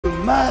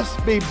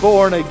must be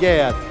born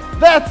again.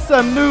 That's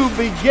a new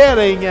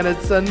beginning, and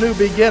it's a new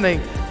beginning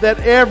that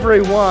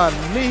everyone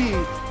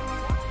needs.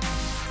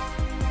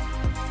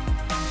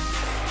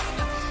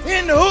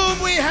 In whom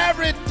we have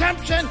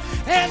redemption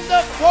and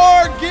the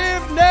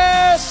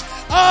forgiveness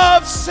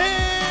of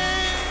sin.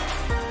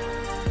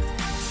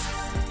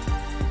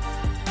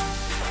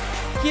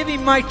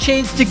 Giving my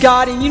chains to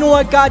God, and you know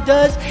what God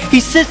does? He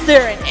sits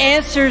there and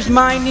answers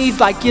my needs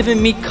by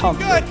giving me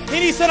comfort. Good.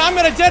 And he said, I'm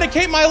going to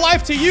dedicate my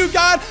life to you,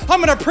 God.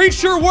 I'm going to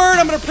preach your word.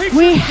 I'm going to preach.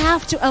 We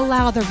have to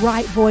allow the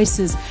right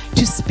voices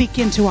to speak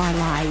into our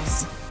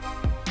lives.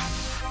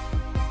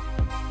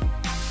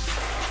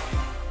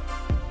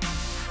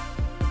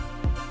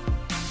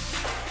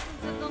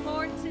 Of the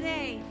Lord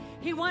today,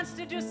 He wants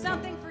to do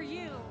something for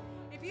you.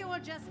 If you will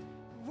just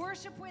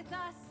worship with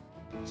us,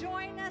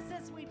 join us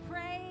as we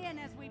pray and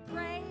as we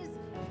praise.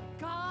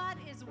 God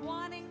is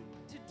wanting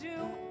to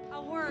do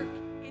a work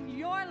in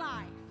your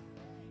life.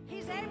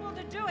 He's able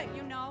to do it,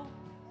 you know,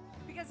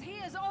 because He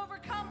has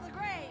overcome the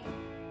grave.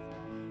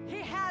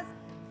 He has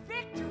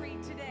victory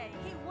today.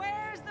 He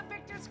wears the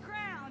victor's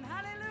crown.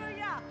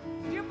 Hallelujah.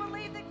 Do you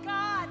believe that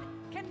God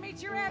can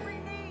meet your every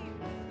need?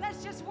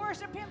 Let's just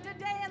worship Him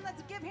today and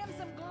let's give Him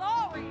some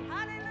glory.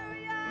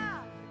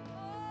 Hallelujah.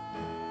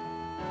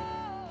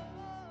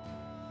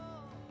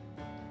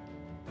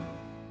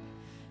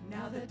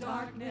 Now the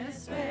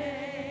darkness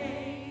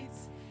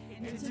fades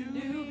into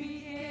new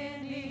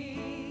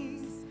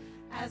beginnings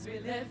as we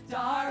lift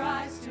our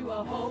eyes to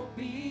a hope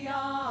beyond.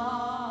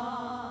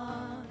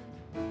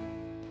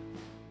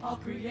 All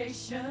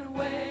creation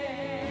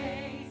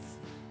waits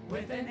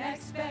with an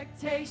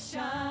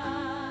expectation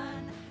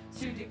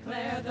to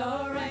declare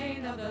the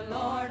reign of the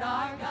Lord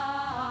our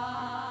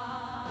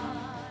God.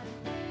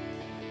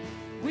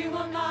 We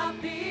will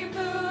not be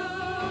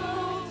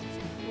moved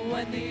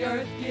when the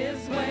earth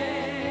gives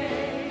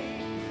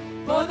way,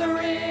 for the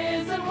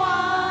risen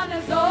one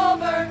has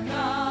overcome.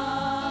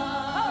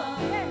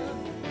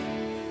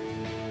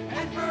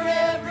 And for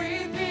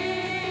every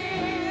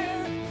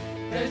fear,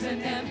 there's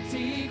an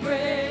empty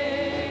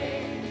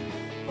grave,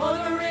 for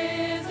the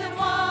risen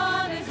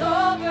one is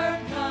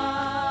overcome.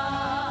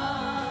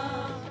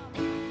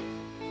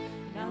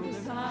 Now the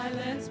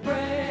silence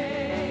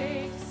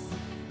breaks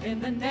in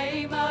the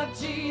name of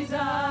Jesus.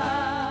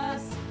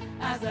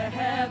 As the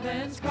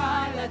heavens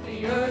cry, let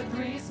the earth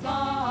respond.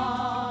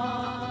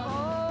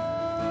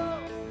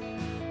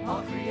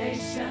 All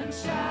creation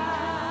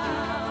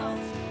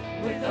shouts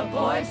with a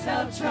voice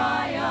of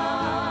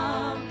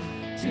triumph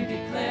to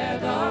declare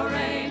the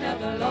reign of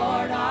the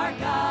Lord our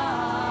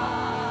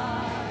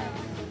God.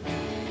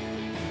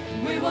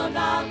 We will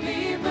not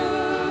be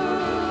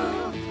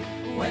moved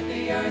when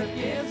the earth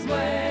gives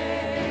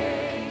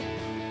way,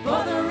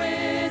 for the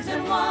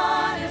risen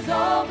one is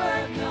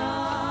overcome.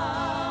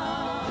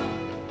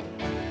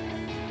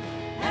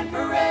 And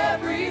for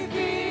every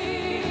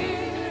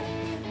fear,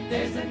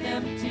 there's an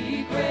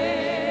empty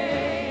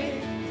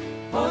grave,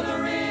 for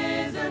the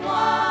risen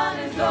one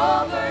is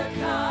overcome.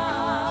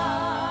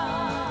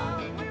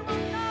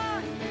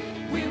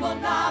 We will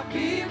not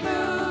be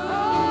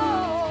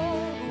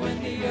moved when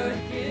the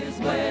earth gives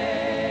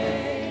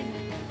way,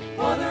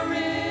 for the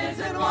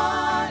risen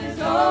one is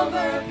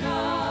overcome.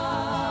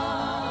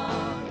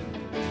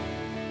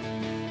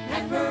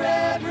 And for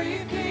every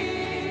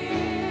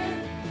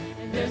fear,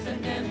 there's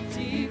an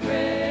empty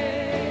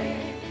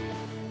grave,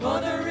 for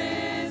the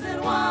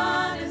risen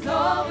one is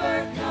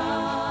overcome.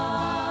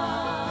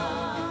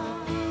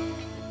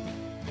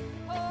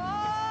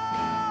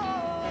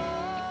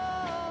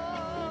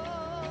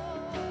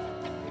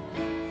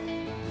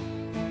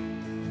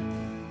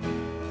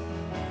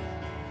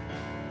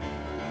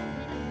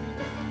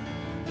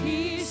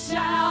 He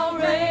shall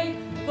reign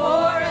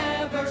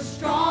forever,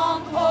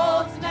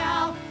 strongholds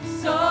now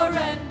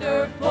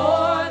surrender,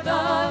 for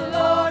the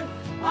Lord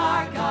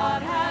our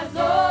God has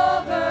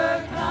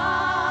overcome.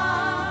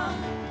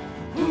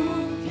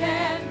 Who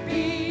can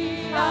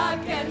be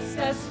against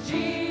us?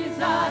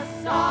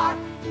 Jesus our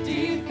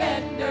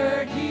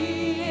defender.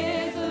 He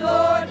is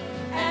Lord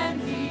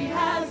and He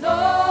has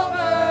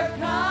overcome.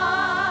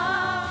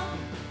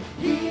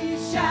 He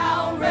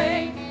shall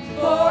reign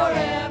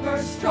forever,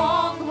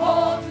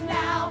 strongholds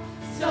now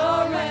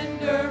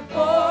surrender,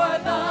 for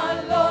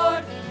the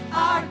Lord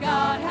our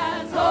God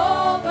has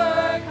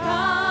overcome.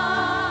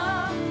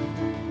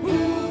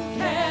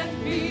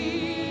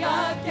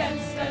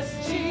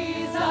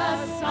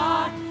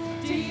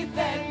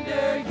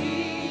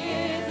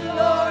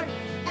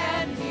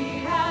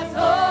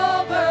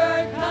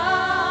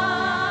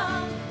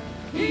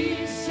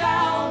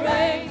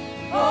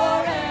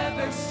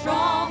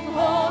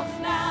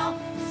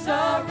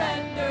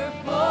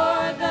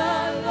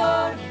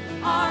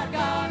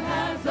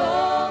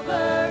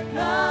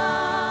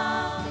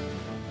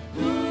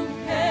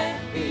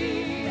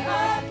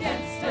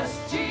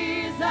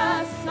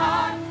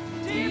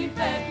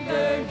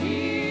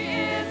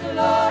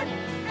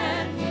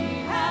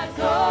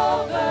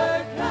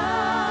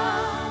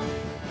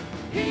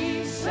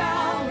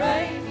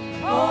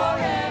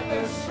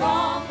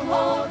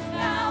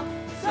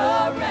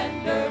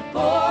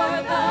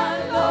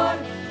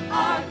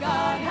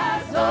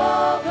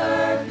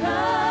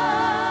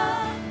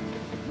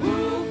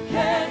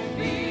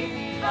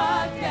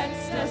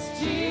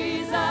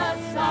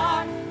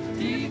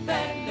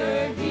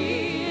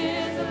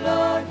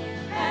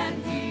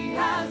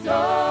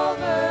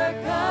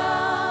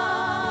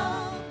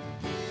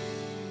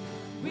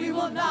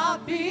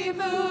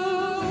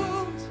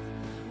 moved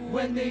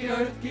when the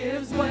earth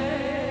gives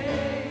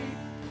way.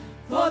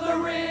 For the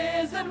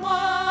risen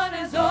one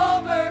is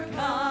overcome.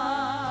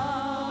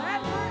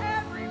 And for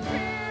every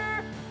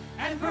fear,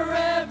 And for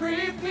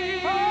every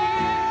fear,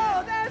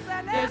 oh, there's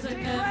an there's empty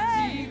an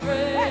empty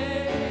grave.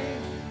 grave.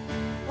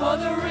 For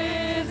the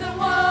risen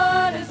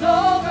one is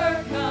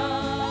overcome.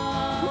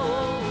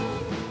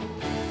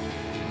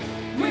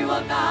 We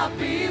will not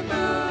be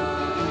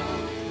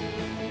moved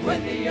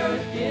when the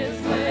earth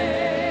gives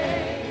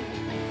way.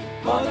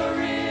 For the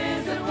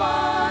risen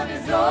one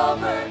is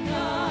overcome.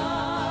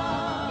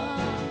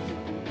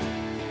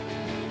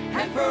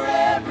 And for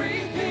every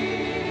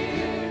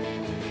fear,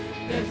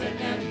 there's an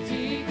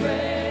empty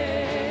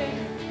grave.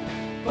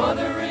 For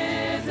the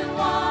risen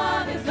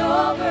one is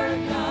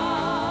overcome.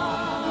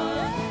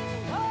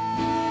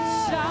 He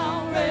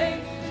shall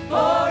reign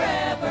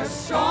forever.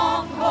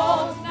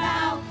 Strongholds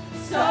now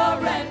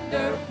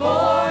surrender,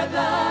 for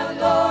the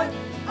Lord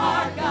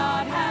our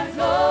God has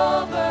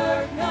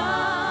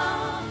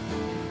overcome.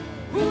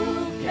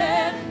 Who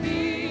can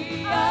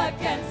be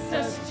against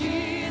us?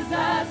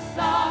 Jesus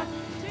our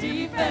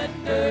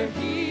defender.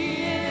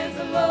 He is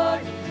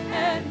Lord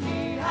and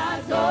he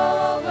has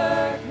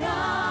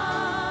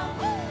overcome.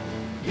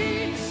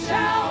 He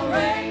shall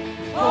reign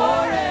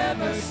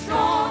forever.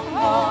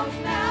 Strongholds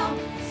now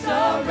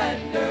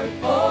surrender,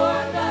 for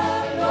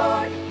the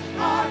Lord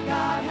our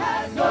God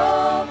has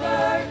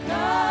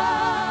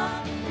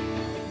overcome.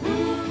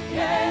 Who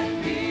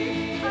can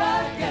be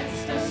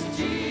against us?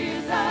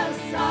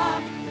 Jesus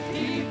our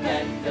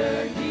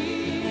defender.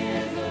 He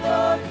is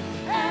Lord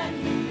and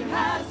he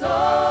has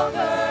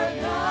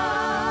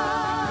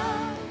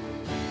overcome.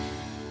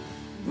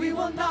 We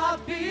will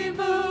not be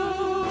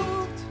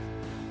moved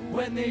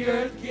when the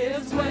earth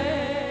gives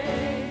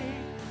way.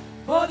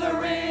 For the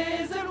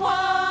risen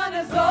one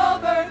is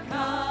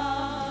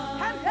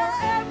overcome. And for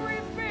every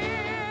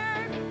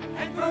fear,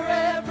 And for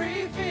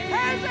every fear,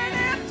 there's an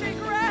empty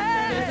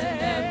grave. there's an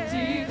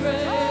empty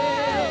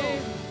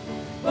grave.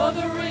 For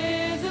the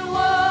risen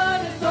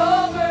one is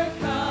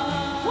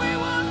overcome. We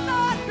will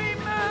not be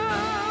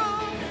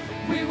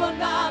moved. We will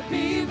not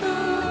be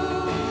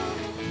moved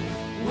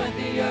when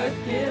the earth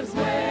gives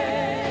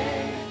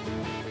way.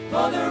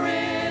 For the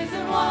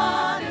risen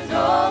one is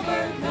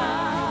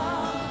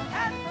overcome.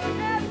 And for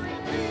every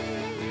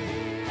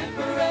fear, And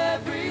for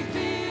every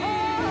fear,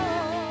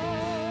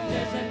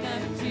 there's an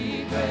empty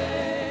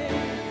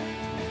grave.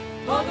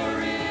 For the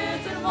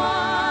risen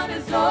one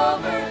is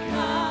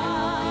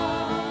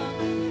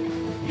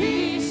overcome.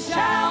 He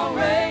shall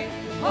reign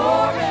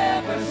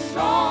forever.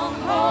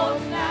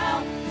 Strongholds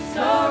now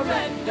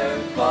surrender,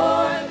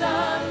 for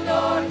the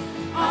Lord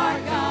our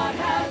God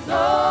has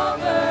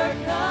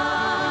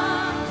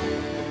overcome.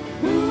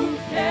 Who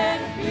can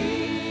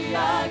be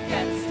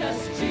against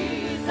us?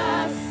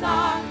 Jesus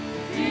our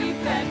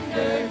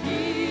defender.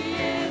 He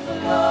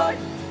is Lord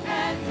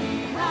and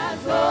he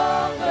has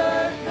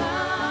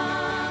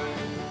overcome.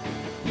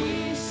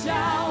 He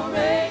shall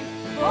reign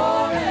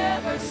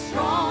forever.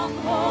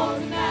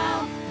 Strongholds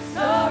now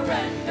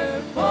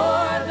surrender,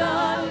 for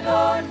the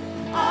Lord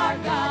our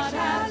God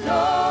has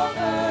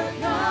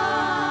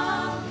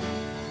overcome.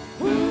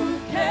 Who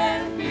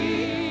can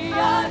be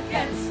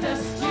against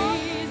us?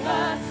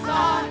 Jesus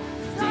our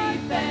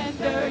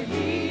defender.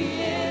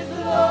 He is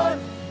Lord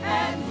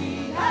and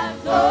he has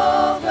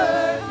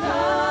overcome.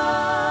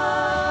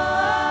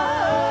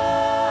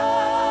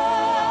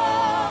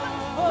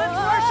 let's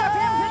worship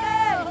him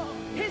today.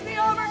 He's the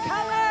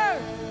overcomer.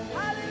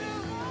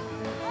 Hallelujah.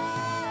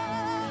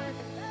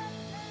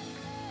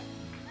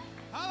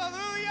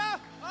 Hallelujah.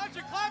 Why don't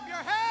you clap your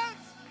hands?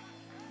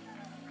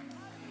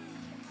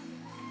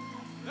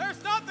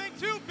 There's nothing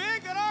too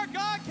big that our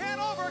God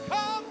can't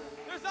overcome.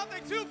 There's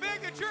nothing too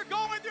big that you're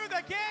going through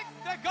that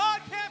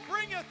God can't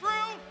bring you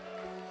through.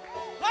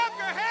 Clap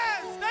your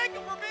hands. Thank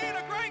him for being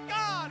a great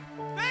God.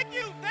 Thank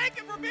you. Thank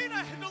him for being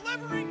a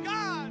delivering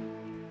God.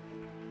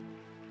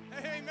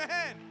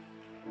 Amen.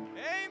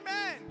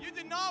 Amen. You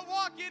did not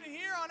walk in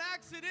here on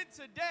accident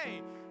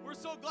today. We're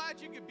so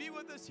glad you could be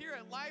with us here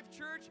at Life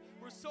Church.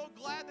 We're so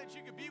glad that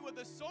you could be with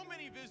us. So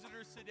many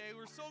visitors today.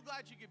 We're so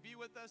glad you could be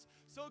with us.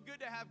 So good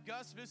to have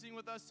Gus visiting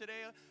with us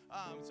today.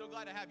 So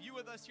glad to have you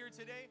with us here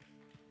today.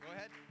 Go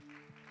ahead.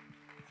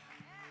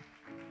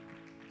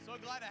 So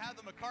glad to have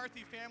the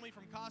McCarthy family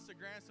from Casa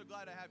Grande. So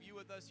glad to have you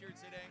with us here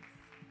today.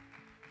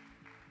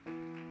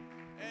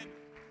 And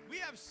we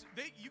have,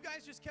 you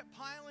guys just kept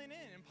piling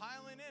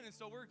in. And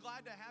so we're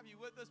glad to have you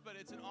with us, but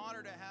it's an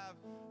honor to have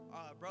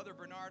Brother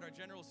Bernard, our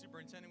General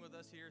Superintendent, with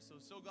us here.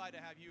 So glad to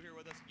have you here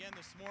with us again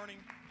this morning.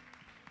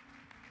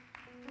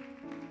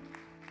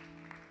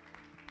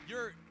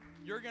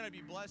 You're going to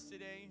be blessed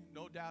today,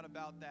 no doubt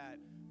about that.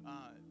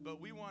 But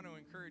we want to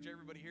encourage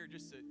everybody here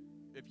just to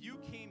If you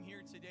came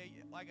here today,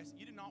 like I said,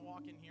 you did not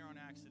walk in here on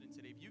accident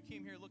today. If you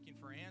came here looking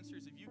for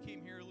answers, if you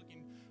came here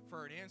looking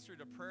for an answer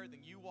to prayer,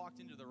 then you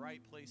walked into the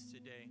right place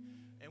today.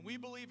 And we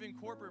believe in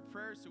corporate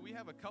prayer, so we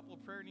have a couple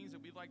of prayer needs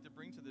that we'd like to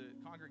bring to the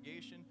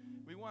congregation.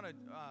 We want to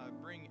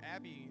bring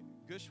Abby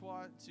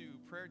Gushwa to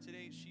prayer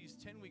today. She's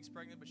 10 weeks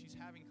pregnant, but she's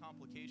having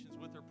complications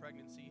with her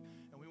pregnancy,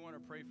 and we want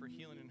to pray for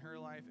healing in her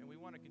life. And we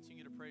want to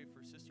continue to pray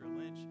for Sister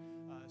Lynch,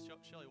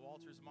 Shelley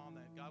Walters' mom,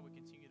 that God would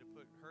continue to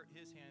put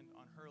his hand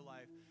on her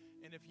life.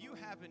 And if you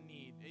have a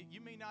need,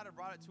 you may not have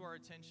brought it to our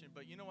attention,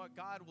 but you know what?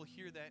 God will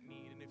hear that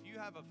need. And if you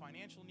have a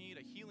financial need,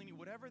 a healing need,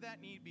 whatever that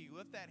need be,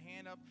 lift that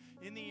hand up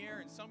in the air,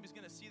 and somebody's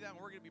going to see that, and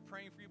we're going to be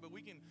praying for you. But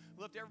we can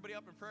lift everybody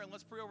up in prayer, and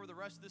let's pray over the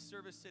rest of this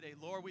service today.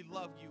 Lord, we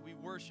love you. We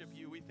worship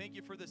you. We thank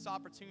you for this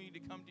opportunity to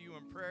come to you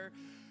in prayer.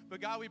 But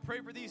God, we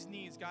pray for these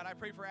needs, God. I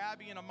pray for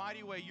Abby in a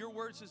mighty way. Your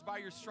word says, by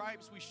your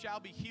stripes we shall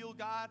be healed,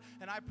 God.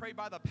 And I pray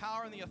by the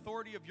power and the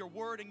authority of your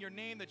word and your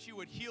name that you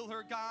would heal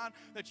her, God,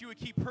 that you would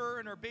keep her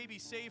and her baby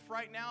safe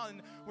right now.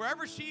 And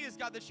wherever she is,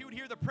 God, that she would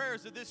hear the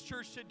prayers of this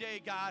church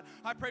today, God.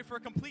 I pray for a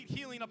complete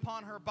healing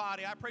upon her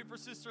body. I pray for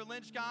Sister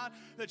Lynch, God,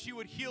 that you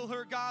would heal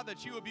her, God,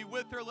 that you would be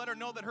with her. Let her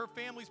know that her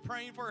family's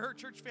praying for her. Her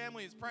church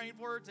family is praying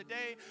for her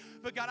today.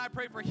 But God, I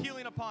pray for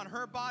healing upon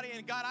her body.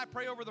 And God, I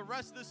pray over the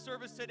rest of this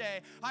service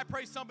today. I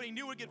pray somebody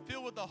new would get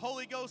filled with the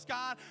Holy Ghost,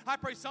 God. I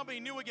pray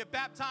somebody new would get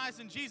baptized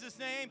in Jesus'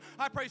 name.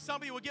 I pray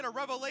somebody would get a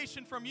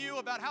revelation from you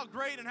about how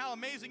great and how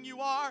amazing you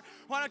are.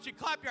 Why don't you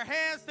clap your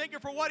hands? Thank you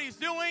for what he's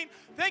doing.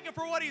 Thank you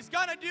for what he's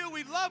going to do.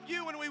 We love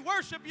you and we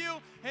worship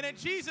you. And in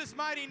Jesus'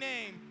 mighty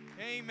name,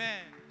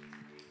 amen.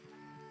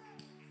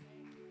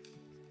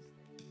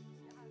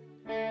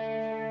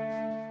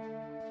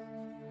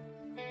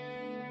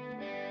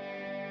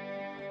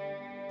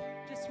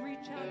 Just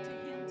reach out to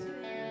him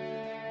today.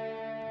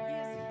 He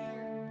is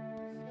here.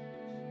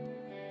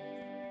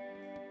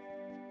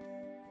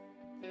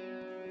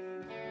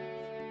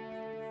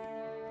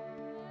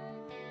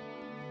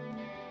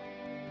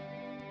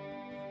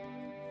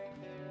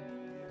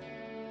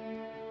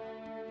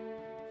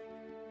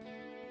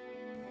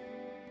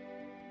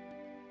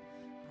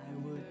 I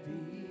would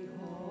be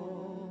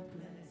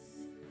hopeless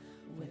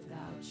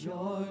without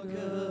your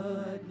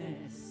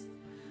goodness.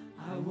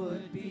 I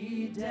would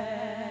be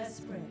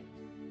desperate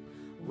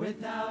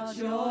without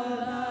your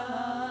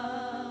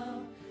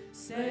love.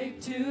 Safe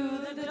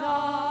to the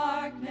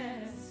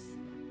darkness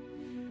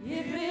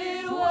if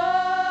it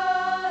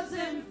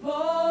wasn't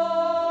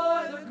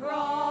for the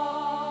cross.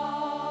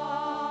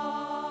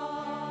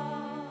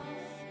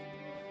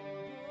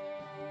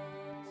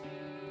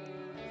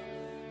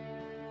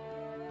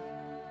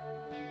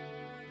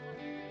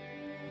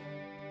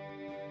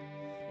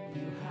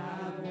 You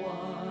have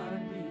won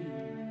me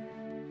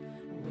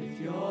with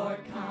your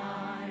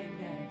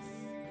kindness.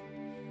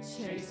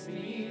 Chase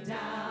me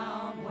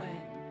down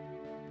when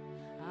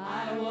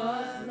I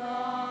was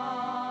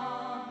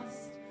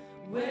lost.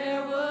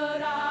 Where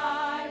would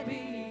I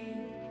be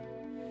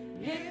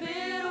if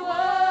it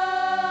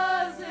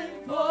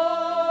wasn't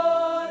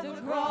for the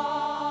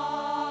cross?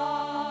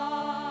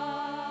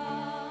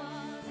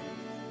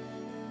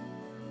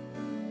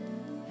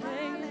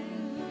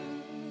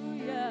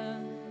 Hallelujah.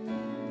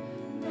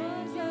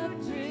 Raise up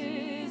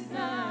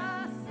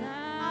Jesus.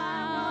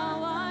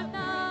 Now I'm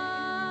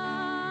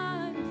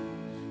not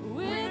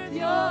with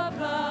your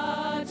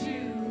blood.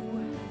 You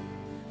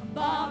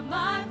bought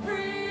my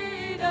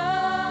freedom.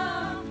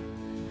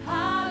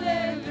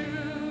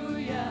 Hallelujah.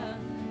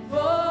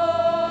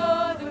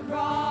 For the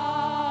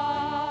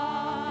cross.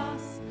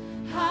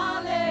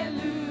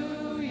 Hallelujah.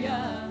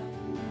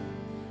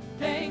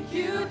 Thank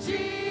you,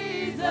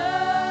 Jesus.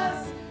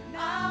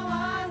 Now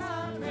I'm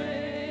a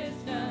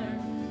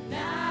prisoner.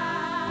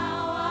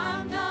 Now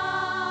I'm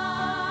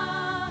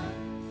not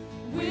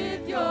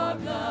with your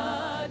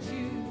blood.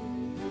 You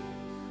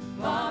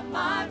bought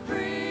my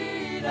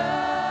freedom.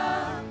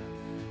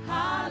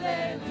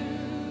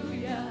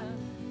 Hallelujah.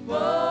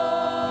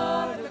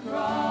 For the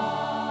cross.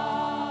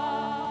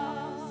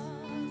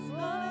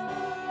 Oh,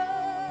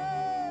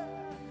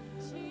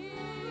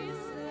 Jesus.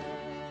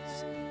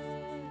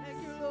 Thank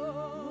you,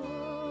 Lord.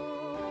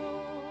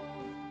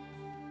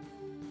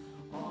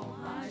 All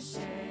my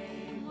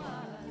shame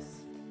was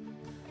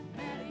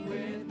met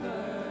with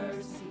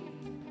mercy.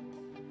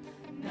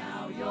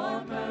 Now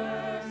your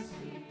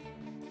mercy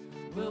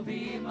will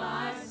be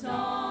my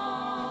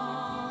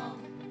song.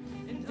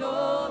 And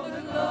all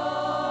the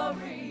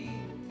glory,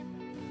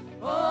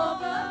 all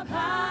the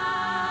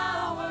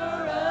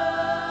power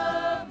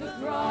of the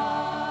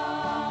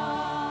cross.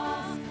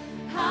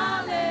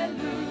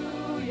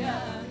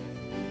 Hallelujah.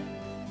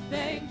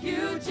 Thank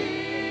you,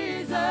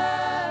 Jesus.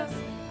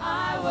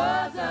 I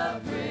was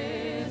a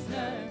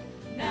prisoner.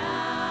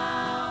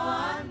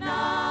 Now I'm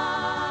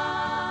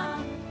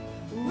not.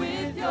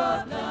 With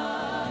your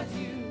blood,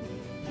 you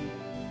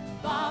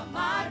bought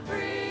my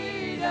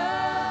freedom.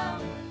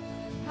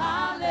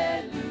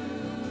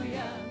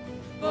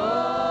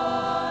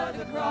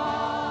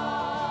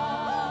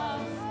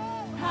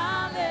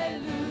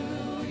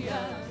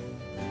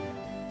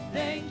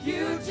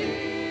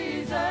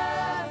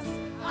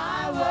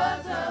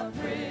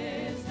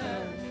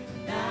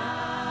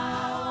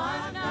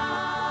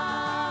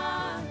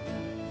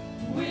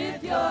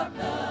 your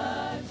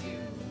blood you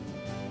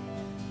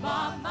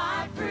bought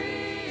my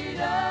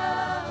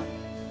freedom.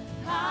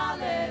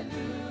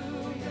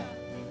 Hallelujah,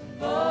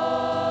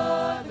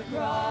 for the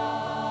cross.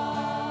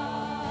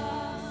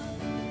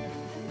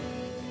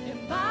 And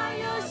by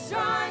your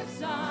stripes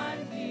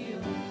I'm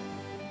healed,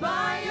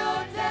 by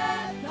your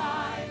death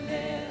I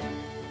live.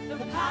 The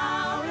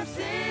power of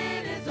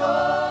sin is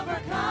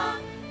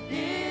overcome.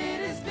 It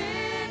is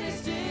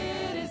finished,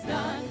 it is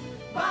done.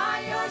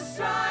 By your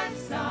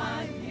stripes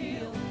I'm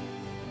healed,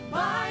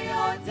 by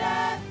your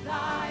death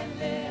I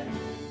live.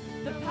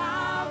 The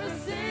power of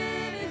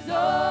sin is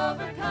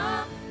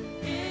overcome.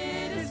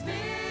 It is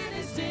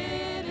finished,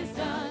 it is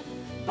done.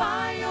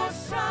 By your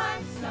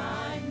stripes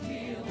I'm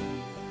healed,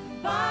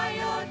 by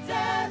your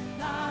death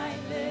I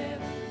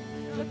live.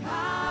 The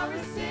power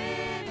of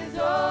sin is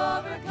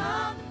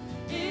overcome.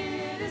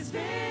 It is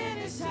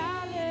finished,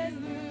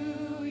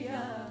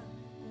 hallelujah.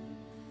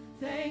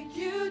 Thank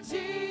you,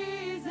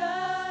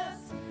 Jesus.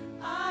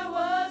 I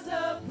was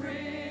a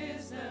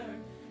prisoner,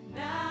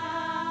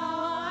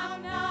 now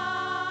I'm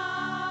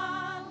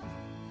not.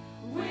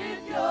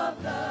 With your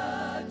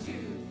blood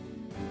you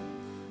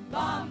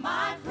bought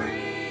my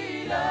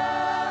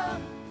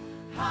freedom.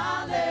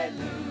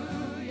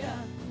 Hallelujah,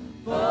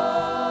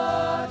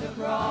 for the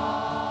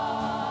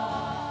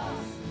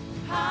cross.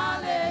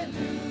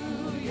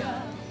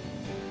 Hallelujah.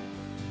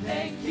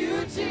 Thank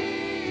you,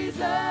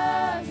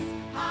 Jesus.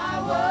 I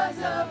was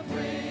a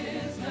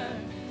prisoner,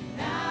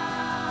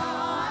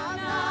 now I'm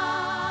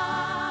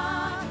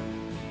not.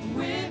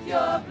 With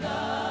your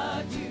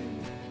blood you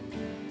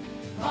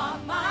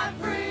bought my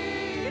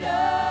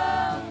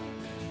freedom.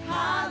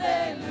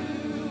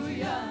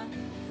 Hallelujah,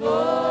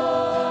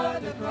 for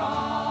the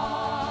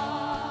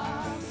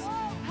cross.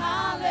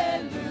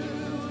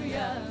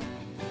 Hallelujah.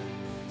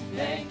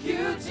 Thank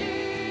you,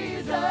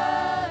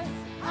 Jesus.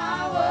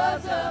 I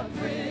was a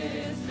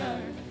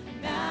prisoner,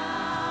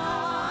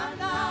 now I'm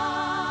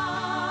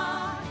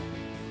not.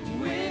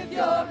 With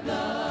your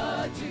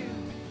blood you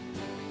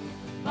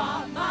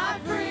bought my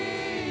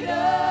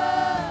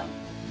freedom.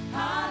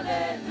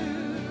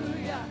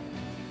 Hallelujah,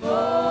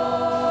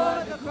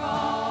 for the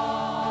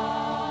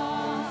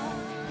cross.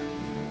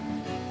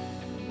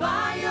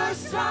 By your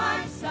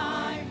stripes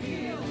I'm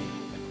healed,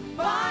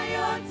 by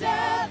your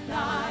death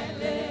I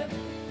live.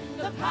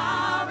 The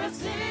power of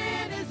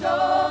sin is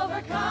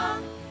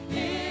overcome.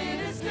 It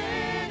is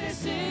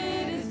finished,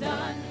 it is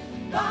done.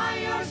 By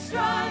your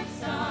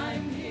stripes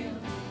I'm healed,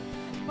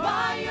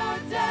 by your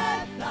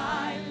death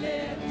I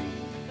live.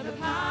 The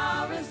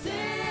power of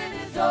sin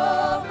is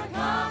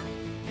overcome.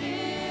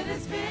 It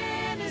is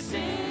finished,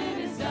 it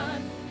is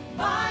done.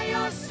 By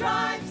your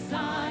stripes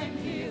I'm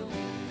healed,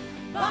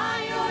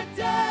 by your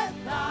death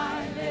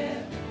I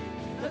live.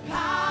 The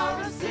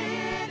power of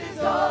sin is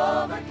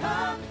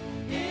overcome.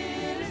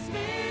 It is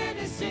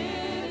finished,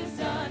 it is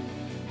done.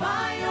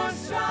 By your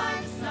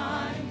stripes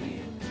I'm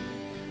healed,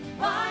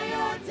 by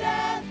your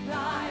death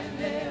I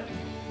live.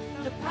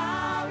 The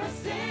power of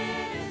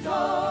sin is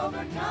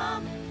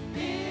overcome.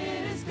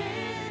 It is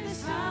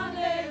finished,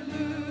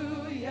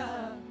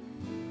 hallelujah.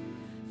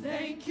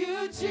 Thank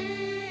you,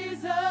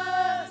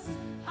 Jesus.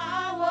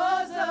 I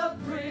was a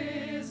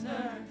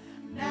prisoner,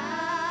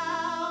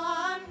 now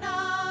I'm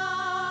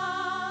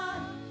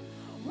not.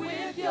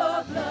 With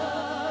your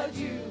blood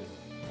you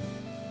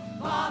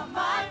bought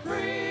my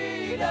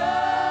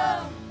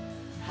freedom.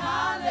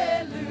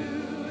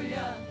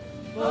 Hallelujah,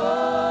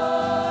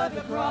 for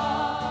the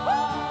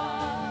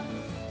cross.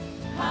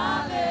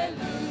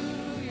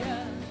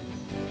 Hallelujah.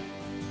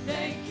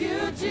 Thank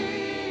you,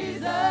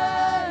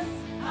 Jesus.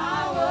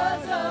 I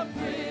was a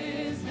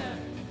prisoner,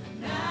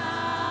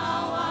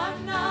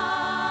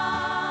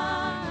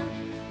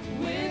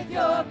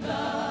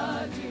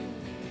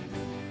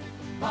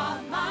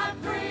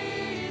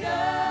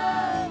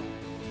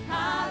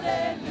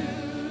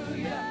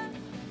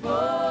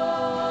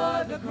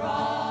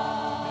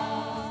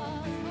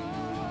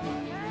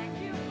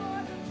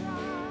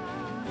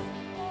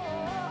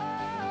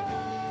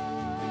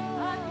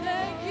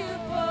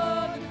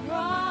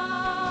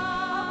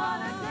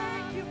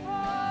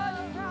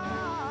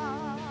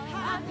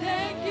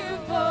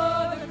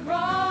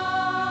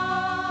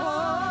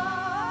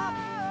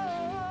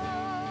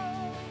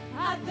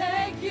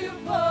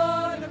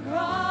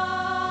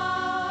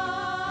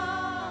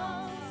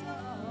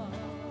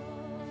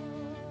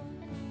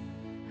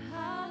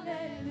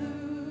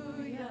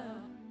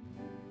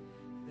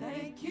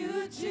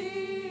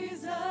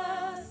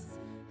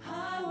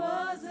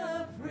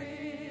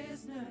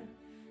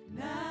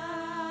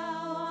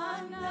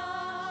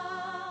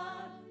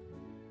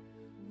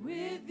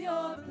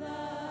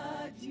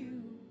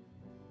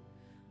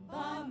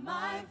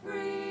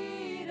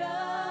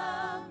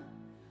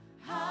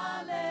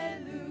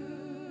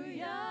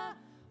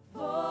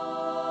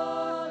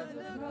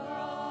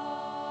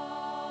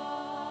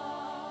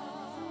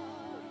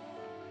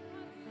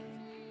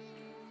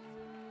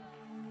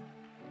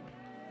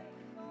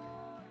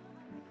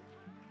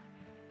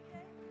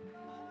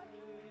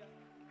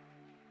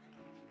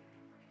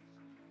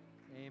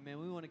 Amen.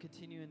 We want to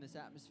continue in this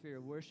atmosphere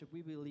of worship.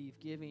 We believe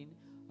giving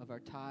of our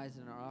tithes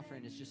and our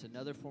offering is just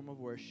another form of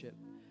worship,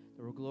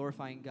 that we're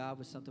glorifying God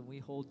with something we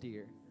hold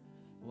dear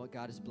and what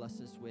God has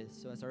blessed us with.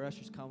 So as our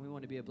ushers come, we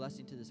want to be a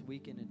blessing to this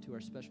weekend and to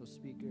our special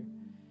speaker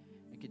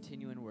and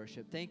continue in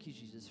worship. Thank you,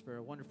 Jesus, for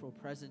a wonderful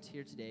presence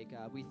here today,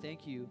 God. We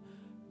thank you,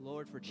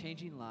 Lord, for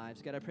changing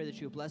lives. God, I pray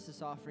that you will bless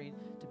this offering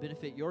to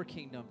benefit your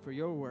kingdom, for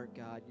your work,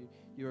 God.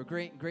 You are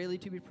great and greatly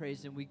to be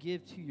praised, and we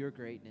give to your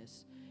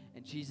greatness.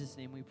 In Jesus'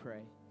 name we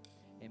pray.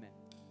 Amen.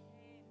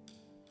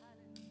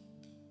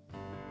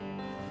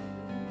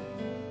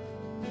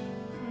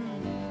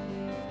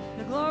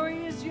 The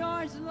glory is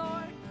yours,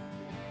 Lord.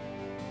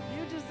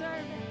 You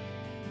deserve it.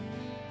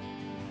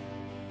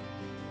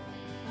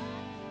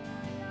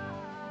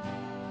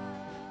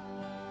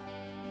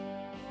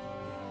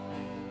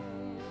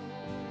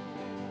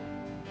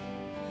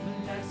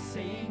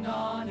 Blessing,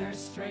 honor,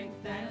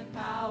 strength, and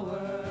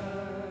power,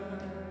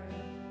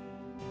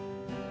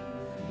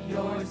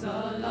 yours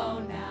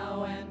alone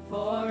now and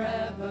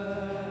forever.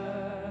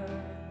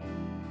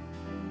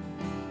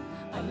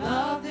 A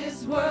love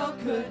this world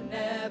could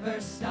never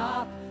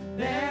stop.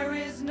 There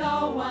is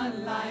no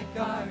one like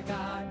our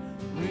God,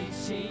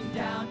 reaching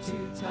down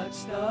to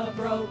touch the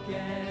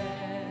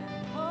broken.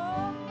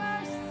 Oh,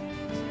 mercy.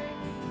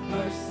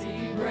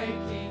 Mercy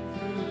breaking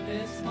through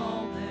this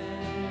moment.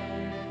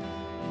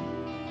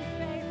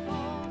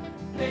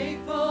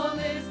 Faithful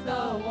is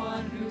the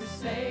one who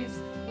saves,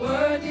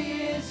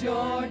 worthy is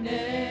your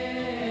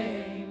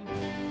name.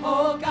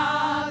 Oh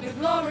God, the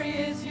glory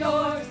is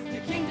yours,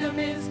 the kingdom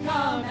is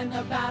come and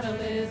the battle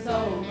is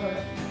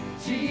over.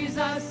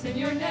 Jesus, in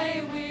your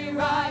name we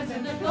rise,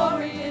 and the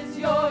glory is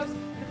yours,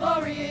 the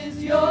glory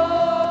is yours.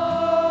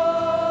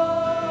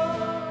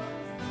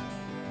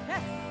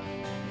 Yes.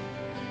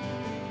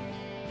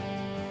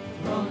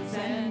 Thrones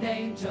and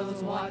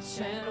angels watch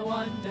and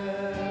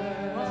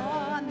wonder.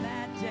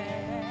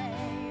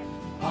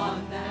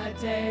 On that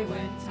day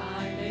when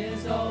time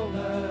is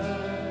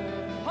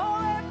over.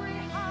 Oh,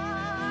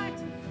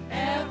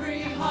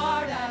 every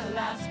heart at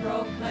last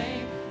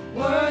proclaim,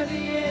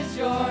 worthy is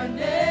your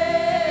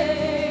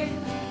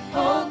name.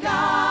 Oh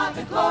God,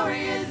 the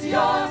glory is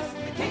yours,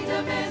 the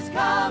kingdom is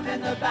come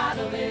and the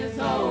battle is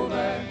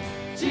over.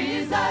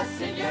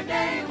 Jesus, in your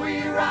name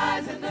we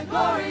rise, and the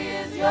glory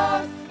is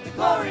yours, the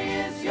glory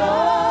is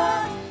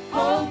yours.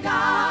 Oh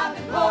God,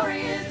 the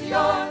glory is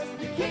yours,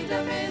 the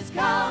kingdom is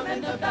come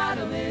and the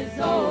battle is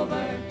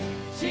over.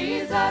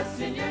 Jesus,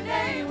 in your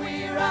name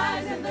we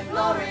rise, and the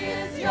glory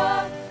is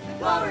yours, the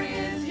glory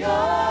is yours.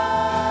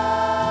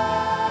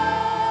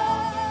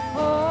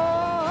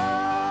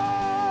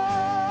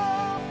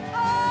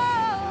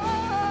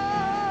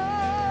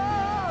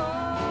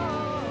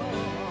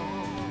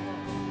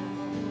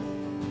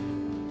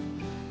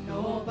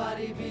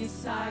 Nobody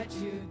beside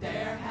you,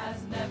 there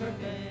has never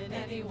been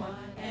anyone,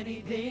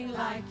 anything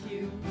like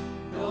you.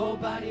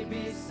 Nobody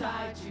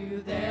beside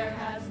you, there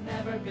has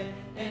never been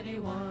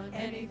anyone,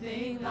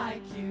 anything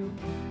like you.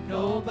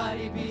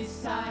 Nobody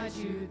beside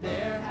you,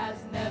 there has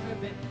never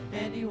been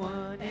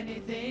anyone,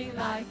 anything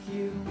like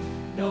you.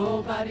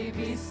 Nobody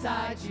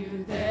beside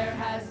you, there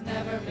has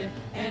never been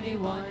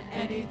anyone,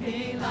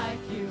 anything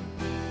like you.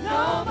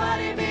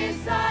 Nobody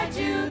beside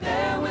you,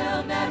 there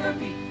will never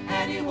be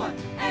anyone,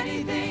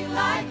 anything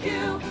like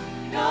you.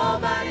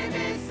 Nobody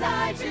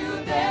beside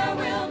you, there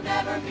will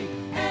never be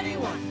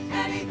anyone,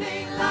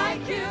 anything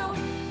like you.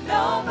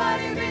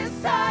 Nobody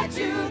beside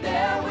you,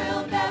 there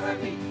will never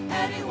be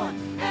anyone,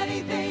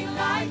 anything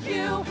like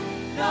you.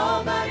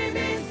 Nobody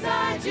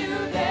beside you,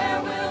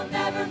 there will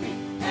never be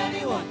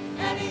anyone,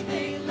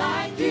 anything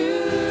like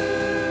you.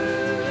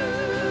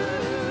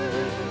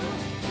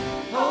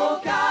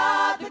 Oh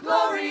God, the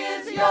glory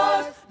is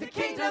yours, the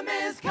kingdom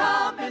is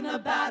come and the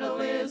battle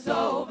is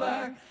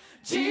over.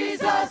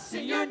 Jesus,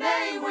 in your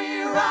name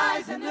we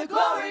rise, and the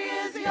glory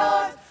is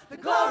yours, the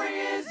glory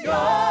is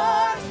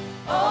yours.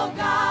 Oh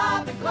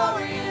God, the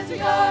glory is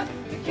yours,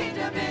 the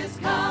kingdom is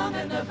come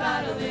and the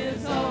battle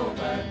is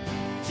over.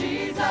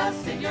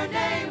 Jesus, in your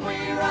name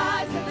we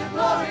rise, and the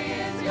glory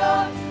is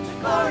yours, the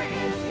glory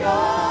is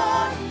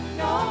yours.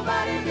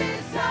 Nobody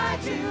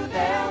beside you,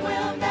 there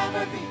will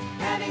never be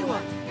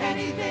anyone,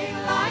 anything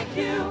like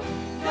you.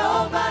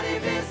 Nobody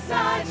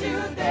beside you,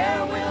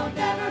 there will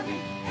never be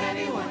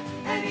anyone,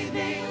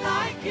 anything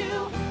like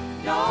you.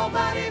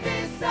 Nobody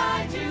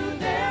beside you,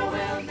 there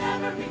will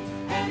never be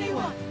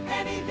anyone,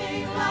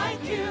 anything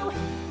like you.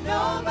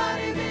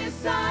 Nobody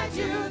beside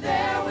you,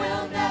 there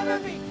will never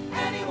be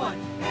anyone,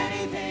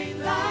 anything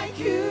like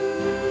you.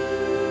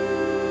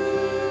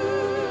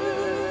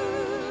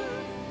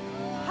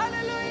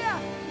 Hallelujah.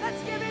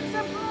 Let's give him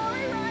some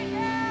glory right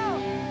now.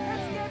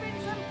 Let's give him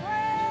some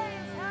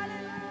praise.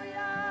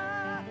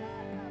 Hallelujah.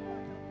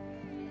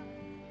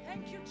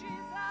 Thank you,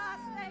 Jesus.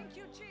 Thank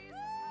you, Jesus.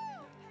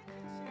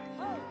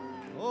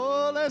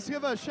 Oh, let's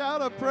give a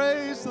shout of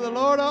praise to the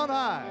Lord on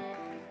high.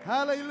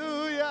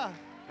 Hallelujah.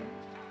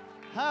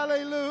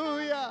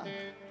 Hallelujah.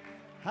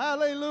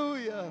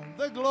 Hallelujah.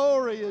 The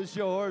glory is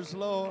yours,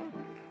 Lord.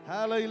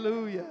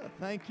 Hallelujah.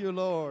 Thank you,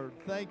 Lord.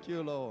 Thank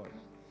you, Lord.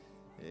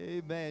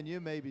 Amen.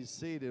 You may be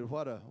seated.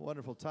 What a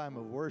wonderful time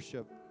of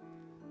worship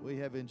we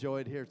have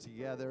enjoyed here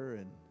together.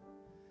 And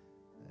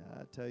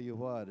I tell you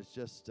what, it's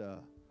just,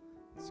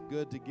 it's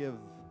good to give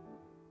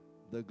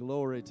the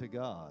glory to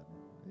God.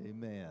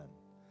 Amen.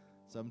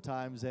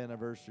 Sometimes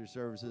anniversary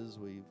services,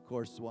 we, of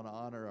course, want to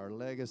honor our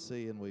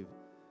legacy, and we've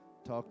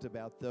talked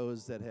about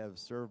those that have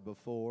served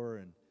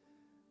before.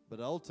 But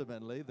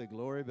ultimately, the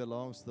glory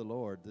belongs to the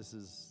Lord. This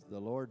is the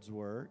Lord's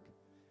work.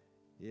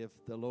 If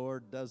the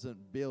Lord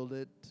doesn't build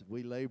it,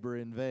 we labor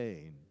in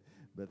vain.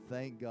 But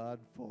thank God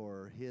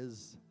for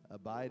His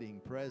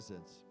abiding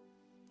presence.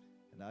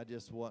 And I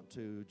just want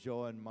to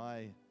join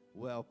my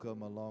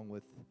welcome along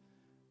with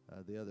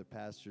the other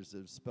pastors that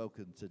have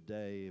spoken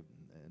today,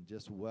 and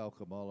just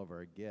welcome all of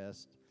our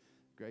guests.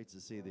 Great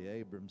to see the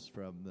Abrahams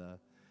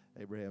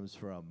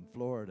from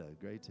Florida.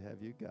 Great to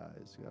have you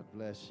guys. God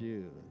bless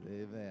you.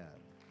 Amen.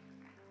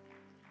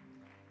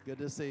 Good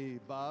to see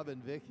Bob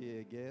and Vicki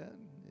again.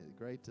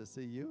 Great to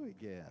see you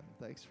again.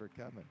 Thanks for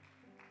coming.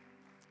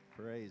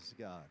 Praise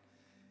God.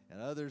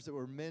 And others that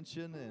were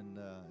mentioned, and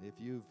if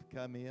you've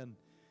come in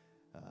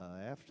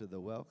after the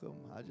welcome,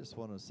 I just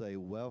want to say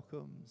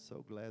welcome.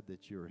 So glad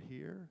that you're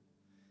here.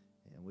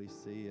 And we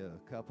see a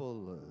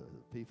couple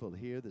people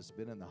here that's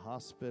been in the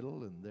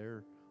hospital, and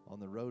they're on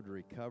the road to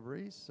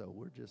recovery. So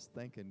we're just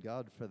thanking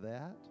God for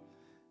that.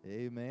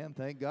 Amen.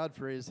 Thank God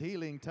for His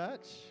healing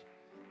touch.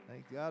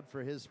 Thank God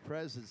for His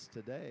presence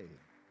today.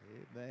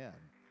 Amen.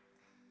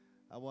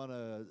 I want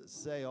to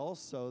say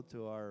also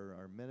to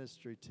our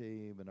ministry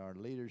team and our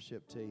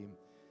leadership team,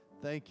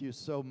 thank you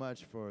so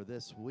much for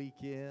this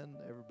weekend.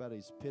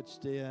 Everybody's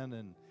pitched in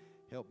and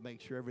helped make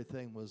sure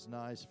everything was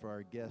nice for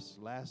our guests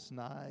last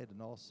night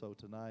and also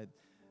tonight.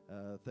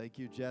 Thank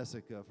you,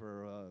 Jessica,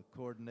 for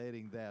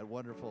coordinating that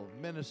wonderful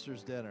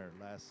ministers' dinner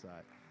last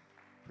night.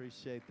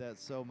 Appreciate that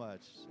so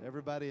much.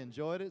 Everybody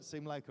enjoyed it.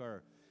 Seemed like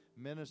our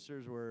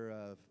ministers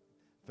were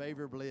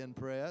favorably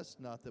impressed.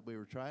 Not that we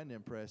were trying to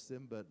impress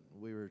them, but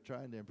we were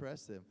trying to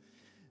impress them.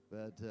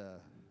 But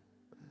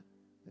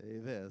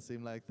amen. It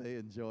seemed like they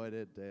enjoyed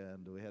it,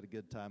 and we had a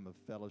good time of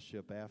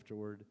fellowship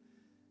afterward.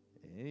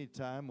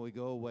 Anytime we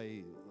go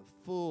away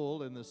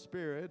full in the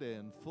spirit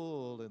and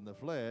full in the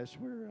flesh,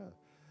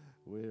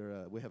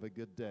 we have a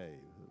good day.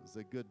 It was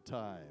a good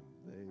time.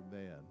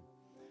 Amen.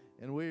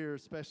 And we're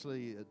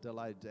especially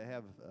delighted to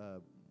have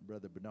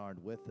Brother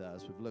Bernard with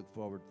us. We've looked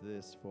forward to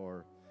this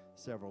for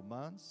several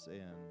months,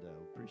 and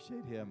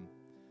appreciate him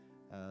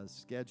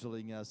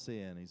scheduling us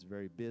in. He's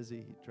very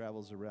busy. He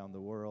travels around the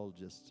world,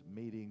 just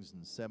meetings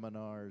and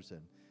seminars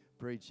and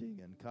preaching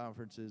and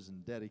conferences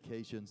and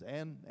dedications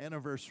and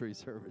anniversary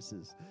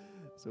services.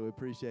 So we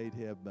appreciate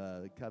him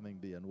coming,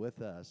 being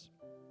with us.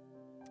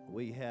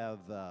 We have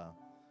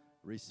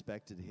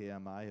respected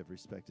him. I have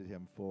respected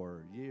him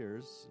for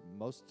years.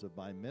 Most of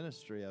my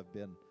ministry, I've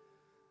been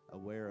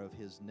aware of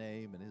his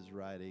name and his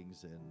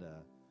writings, and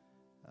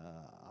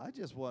I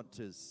just want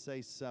to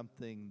say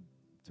something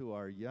to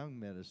our young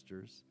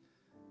ministers.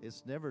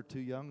 It's never too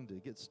young to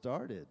get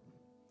started.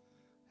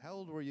 How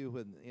old were you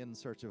when In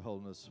Search of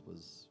Holiness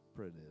was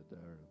printed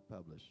or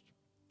published?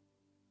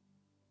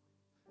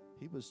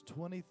 He was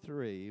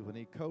 23 when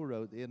he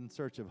co-wrote In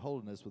Search of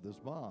Holiness with his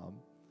mom,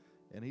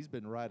 and he's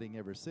been writing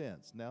ever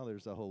since. Now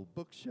there's a whole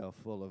bookshelf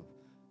full of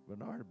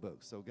Bernard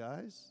books. So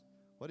guys,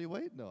 what are you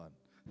waiting on?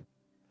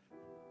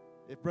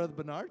 If Brother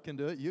Bernard can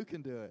do it, you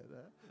can do it.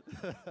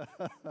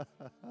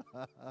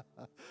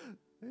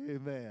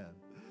 Amen.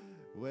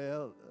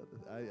 Well,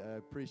 I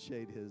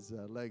appreciate his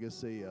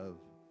legacy of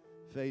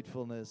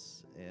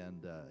faithfulness,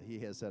 and he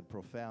has had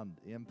profound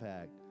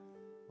impact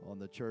on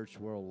the church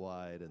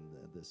worldwide, and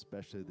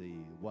especially the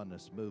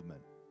oneness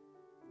movement.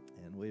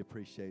 And we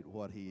appreciate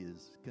what he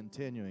is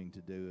continuing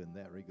to do in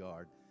that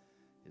regard,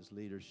 his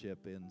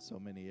leadership in so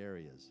many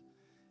areas.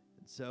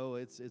 And so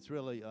it's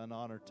really an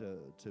honor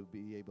to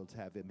be able to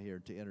have him here,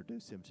 to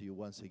introduce him to you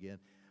once again.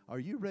 Are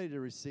you ready to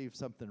receive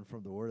something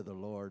from the word of the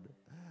Lord?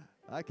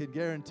 I can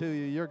guarantee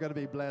you, you're going to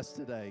be blessed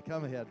today.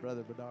 Come ahead,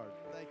 Brother Bernard.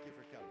 Thank you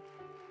for coming.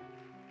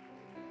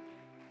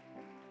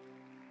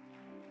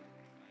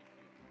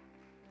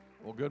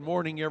 Well, good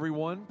morning,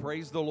 everyone.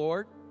 Praise the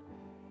Lord.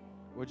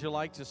 Would you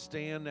like to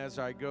stand as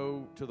I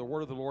go to the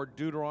word of the Lord?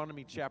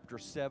 Deuteronomy chapter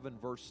 7,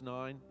 verse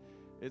 9.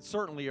 It's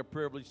certainly a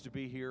privilege to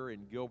be here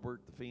in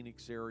Gilbert, the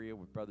Phoenix area,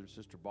 with Brother and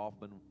Sister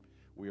Baughman.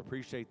 We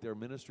appreciate their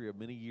ministry of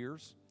many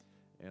years.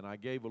 And I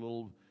gave a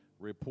little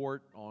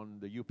report on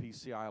the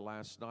UPCI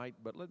last night,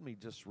 but let me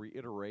just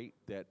reiterate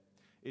that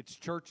it's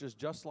churches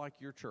just like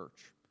your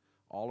church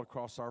all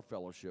across our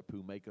fellowship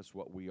who make us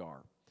what we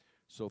are.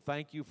 So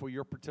thank you for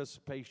your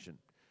participation.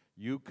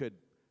 You could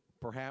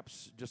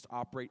perhaps just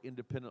operate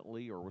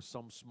independently or with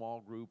some small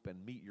group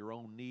and meet your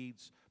own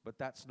needs, but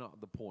that's not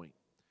the point.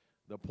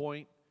 The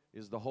point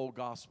is the whole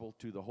gospel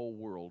to the whole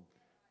world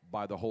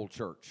by the whole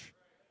church.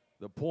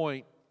 The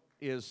point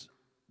is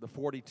the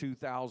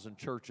 42,000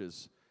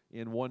 churches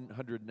in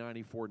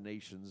 194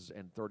 nations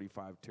and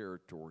 35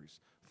 territories,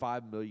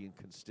 5 million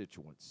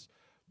constituents.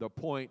 The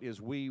point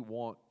is we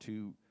want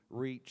to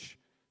reach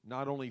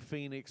not only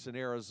Phoenix and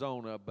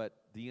Arizona, but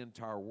the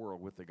entire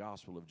world with the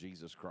gospel of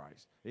Jesus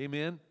Christ.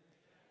 Amen?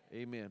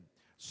 Amen.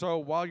 So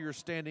while you're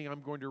standing,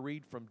 I'm going to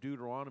read from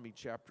Deuteronomy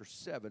chapter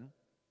 7.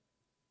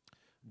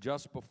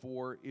 Just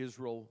before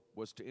Israel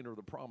was to enter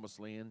the promised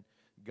land,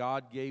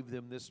 God gave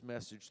them this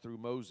message through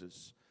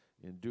Moses.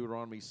 In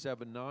Deuteronomy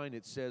 7:9,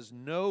 it says,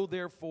 "Know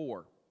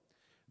therefore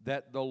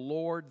that the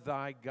Lord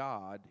thy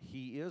God,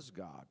 he is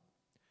God,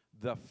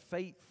 the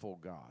faithful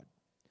God,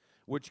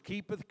 which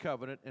keepeth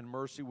covenant and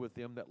mercy with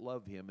them that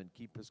love him and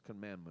keep his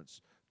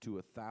commandments to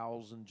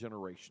 1,000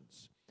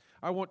 generations."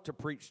 I want to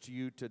preach to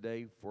you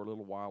today for a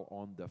little while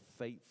on the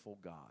faithful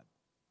God.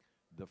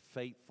 The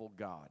faithful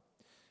God.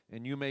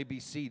 And you may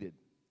be seated.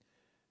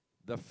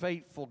 The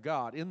faithful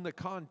God. In the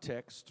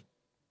context,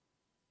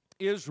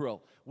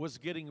 Israel was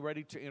getting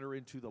ready to enter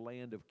into the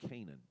land of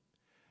Canaan.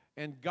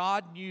 And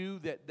God knew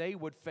that they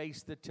would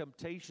face the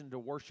temptation to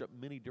worship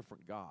many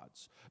different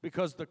gods,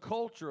 because the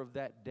culture of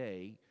that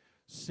day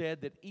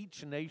said that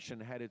each nation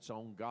had its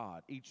own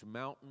God, each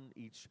mountain,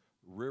 each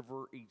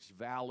river, each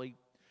valley.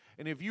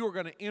 And if you were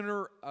going to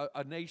enter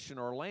a nation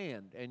or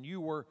land and you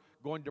were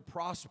going to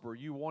prosper,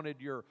 you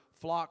wanted your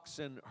flocks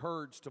and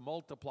herds to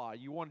multiply,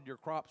 you wanted your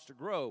crops to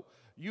grow,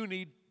 you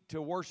needed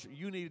to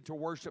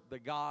worship the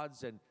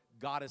gods and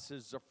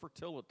goddesses of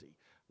fertility,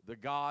 the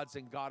gods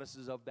and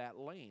goddesses of that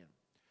land.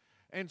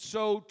 And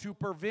so to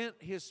prevent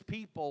his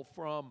people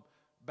from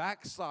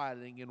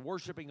backsliding and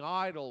worshiping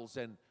idols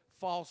and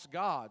false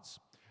gods,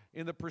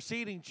 in the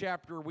preceding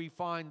chapter we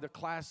find the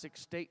classic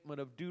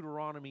statement of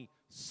Deuteronomy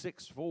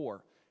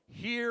 6:4.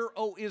 "Hear,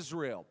 O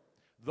Israel,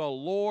 the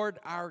Lord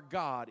our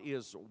God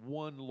is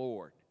one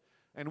Lord."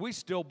 And we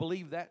still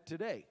believe that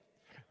today.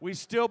 We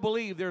still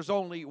believe there's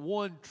only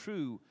one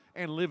true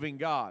and living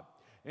God.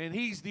 And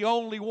he's the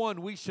only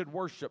one we should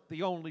worship,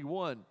 the only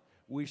one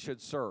we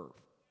should serve.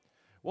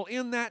 Well,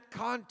 in that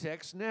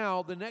context,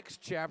 now the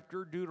next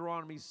chapter,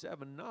 Deuteronomy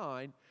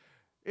 7:9,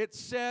 it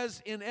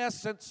says, in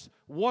essence,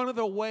 one of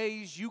the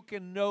ways you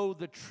can know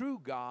the true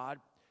God,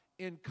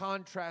 in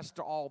contrast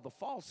to all the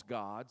false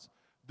gods,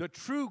 the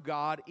true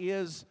God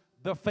is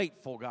the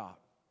faithful God.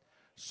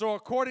 So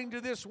according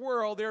to this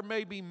world, there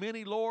may be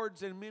many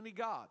lords and many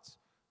gods,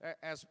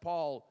 as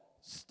Paul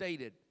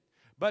stated.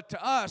 But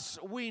to us,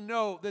 we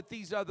know that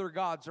these other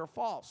gods are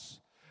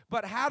false.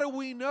 But how do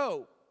we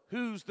know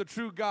who's the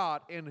true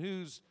God and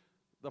who's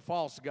the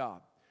false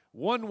God?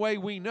 One way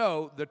we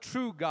know the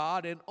true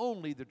God, and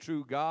only the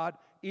true God,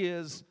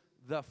 is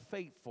the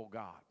faithful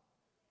God.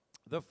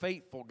 The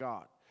faithful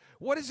God.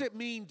 What does it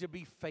mean to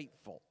be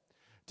faithful?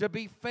 To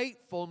be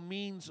faithful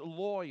means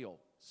loyal,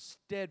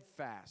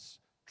 steadfast,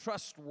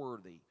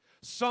 trustworthy,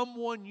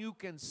 someone you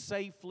can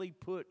safely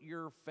put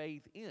your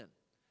faith in,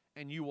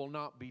 and you will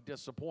not be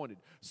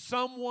disappointed.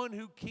 Someone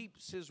who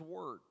keeps his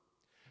word.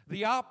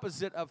 The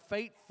opposite of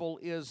faithful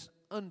is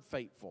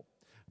unfaithful.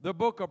 The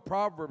book of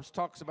Proverbs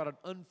talks about an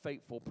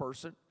unfaithful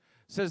person.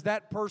 It says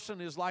that person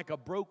is like a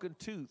broken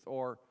tooth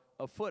or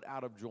a foot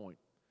out of joint.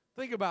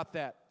 Think about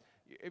that.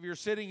 If you're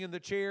sitting in the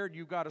chair and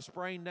you've got a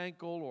sprained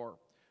ankle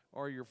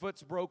or your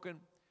foot's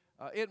broken,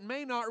 it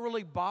may not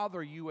really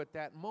bother you at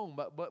that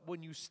moment, but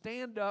when you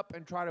stand up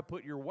and try to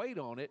put your weight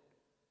on it,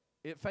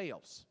 it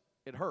fails.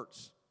 It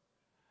hurts.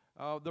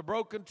 The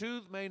broken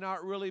tooth may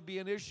not really be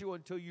an issue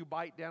until you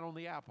bite down on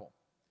the apple.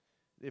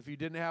 If you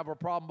didn't have a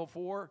problem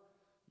before,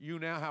 you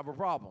now have a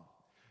problem.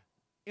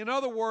 In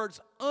other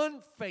words,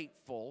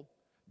 unfaithful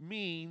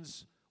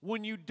means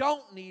when you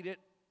don't need it,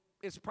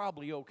 it's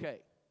probably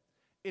okay.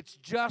 It's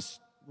just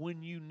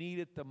when you need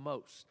it the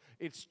most.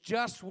 It's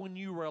just when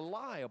you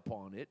rely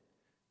upon it,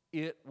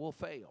 it will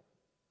fail.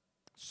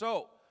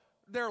 So,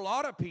 there are a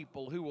lot of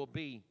people who will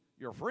be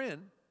your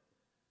friend,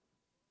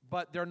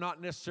 but they're not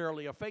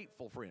necessarily a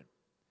faithful friend.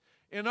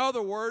 In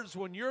other words,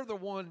 when you're the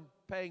one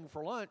paying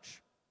for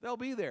lunch, they'll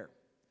be there.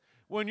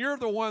 When you're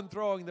the one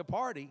throwing the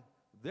party,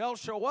 they'll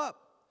show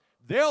up.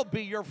 They'll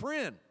be your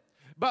friend.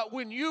 But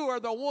when you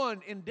are the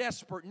one in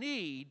desperate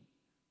need,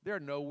 they're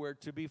nowhere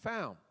to be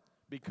found,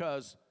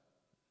 because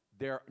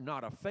they're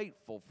not a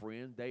faithful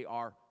friend, they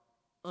are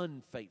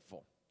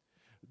unfaithful.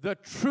 The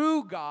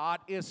true God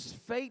is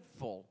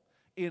faithful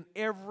in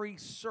every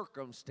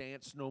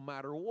circumstance, no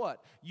matter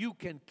what. You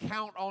can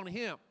count on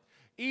him.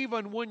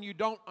 Even when you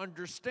don't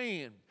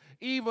understand,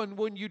 even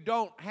when you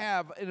don't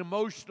have an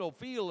emotional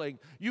feeling,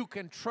 you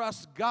can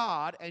trust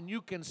God and you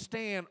can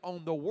stand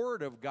on the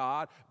Word of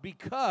God,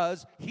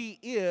 because he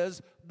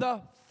is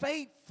the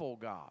faithful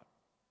God.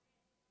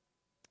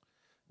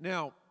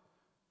 Now,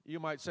 you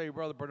might say,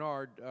 Brother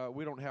Bernard,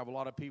 we don't have a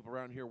lot of people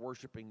around here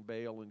worshiping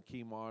Baal and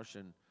Chemosh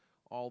and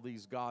all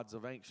these gods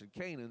of ancient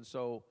Canaan,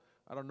 so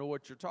I don't know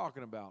what you're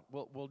talking about.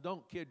 Well,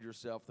 don't kid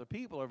yourself. The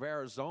people of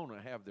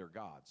Arizona have their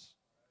gods.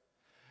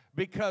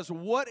 Because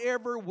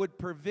whatever would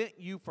prevent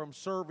you from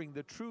serving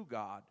the true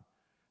God,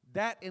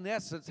 that in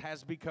essence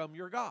has become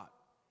your God.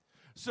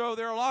 So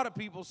there are a lot of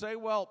people say,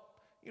 well,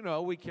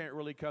 we can't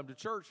really come to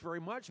church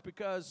very much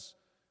because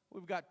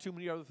we've got too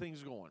many other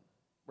things going.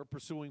 We're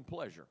pursuing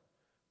pleasure.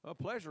 Well,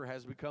 pleasure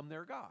has become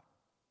their God.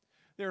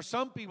 There are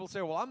some people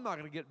say, well, I'm not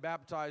going to get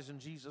baptized in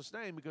Jesus'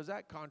 name because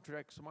that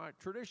contradicts my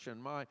tradition,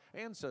 my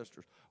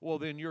ancestors. Well,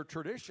 then your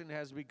tradition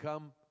has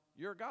become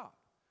your God.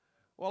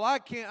 Well,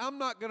 I'm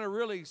not going to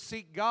really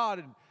seek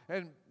God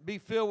and be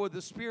filled with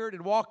the Spirit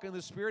and walk in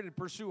the Spirit and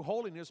pursue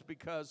holiness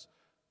because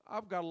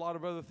I've got a lot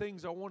of other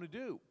things I want to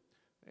do.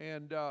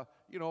 And,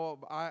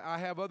 I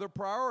have other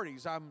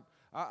priorities.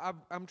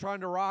 I'm trying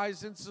to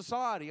rise in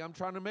society. I'm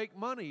trying to make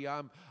money.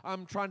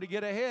 I'm trying to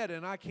get ahead,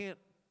 and I can't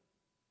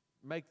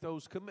make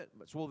those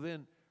commitments. Well,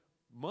 then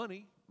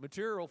money,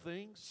 material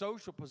things,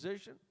 social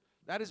position,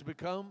 that has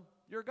become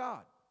your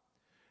God.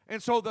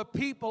 And so the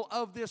people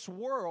of this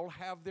world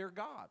have their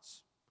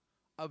gods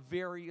of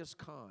various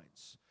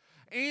kinds.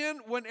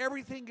 And when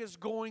everything is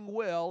going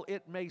well,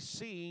 it may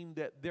seem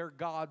that their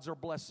gods are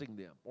blessing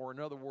them. Or in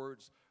other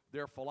words,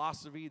 their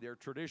philosophy, their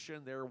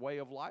tradition, their way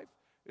of life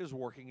is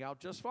working out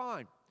just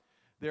fine.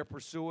 They're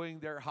pursuing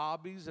their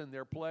hobbies and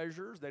their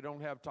pleasures. They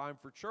don't have time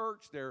for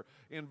church. They're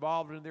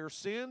involved in their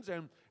sins,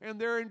 and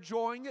they're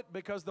enjoying it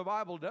because the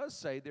Bible does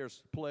say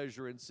there's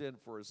pleasure in sin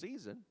for a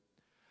season.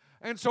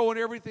 And so when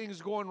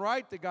everything's going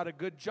right, they got a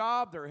good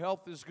job, their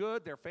health is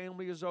good, their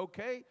family is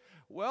okay,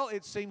 well,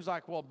 it seems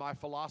like, well, my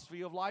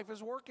philosophy of life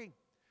is working.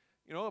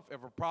 You know,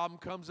 if a problem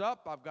comes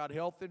up, I've got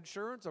health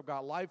insurance, I've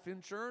got life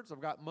insurance, I've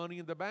got money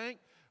in the bank.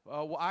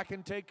 I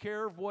can take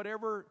care of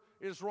whatever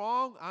is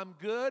wrong. I'm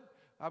good.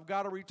 I've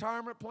got a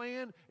retirement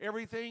plan.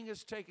 Everything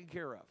is taken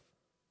care of.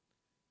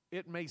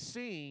 It may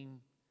seem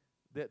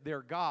that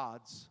their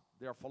gods,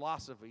 their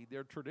philosophy,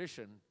 their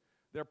tradition,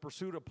 their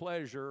pursuit of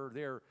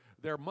pleasure,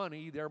 their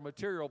money, their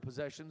material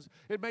possessions,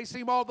 it may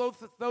seem all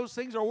those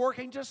things are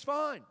working just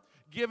fine,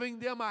 giving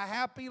them a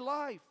happy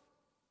life.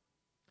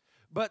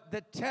 But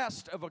the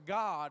test of a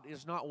God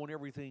is not when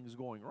everything's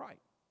going right.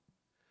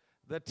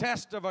 The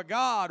test of a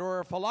God or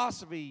a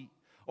philosophy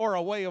or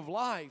a way of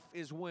life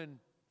is when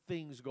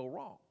things go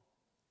wrong.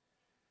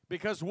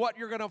 Because what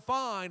you're going to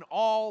find,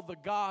 all the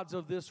gods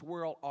of this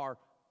world are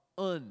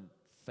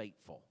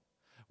unfaithful.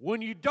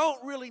 When you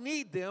don't really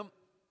need them,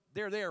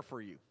 they're there for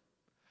you.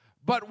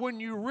 But when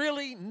you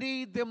really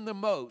need them the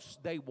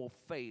most, they will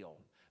fail.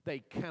 They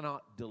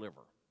cannot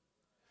deliver.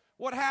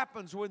 What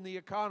happens when the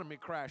economy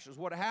crashes?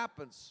 What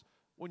happens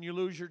when you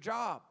lose your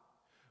job?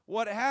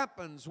 What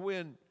happens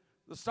when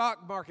the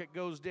stock market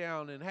goes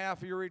down and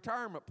half of your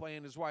retirement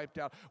plan is wiped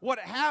out? What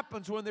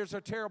happens when there's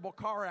a terrible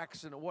car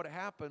accident? What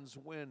happens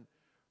when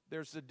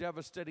there's a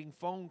devastating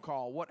phone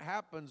call? What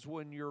happens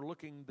when you're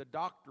looking the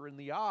doctor in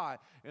the eye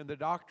and the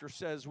doctor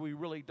says we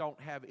really don't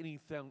have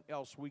anything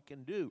else we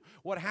can do?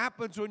 What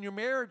happens when your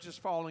marriage is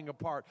falling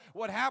apart?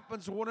 What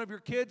happens when one of your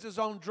kids is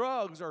on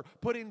drugs or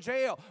put in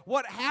jail?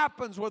 What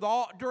happens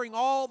during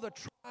all the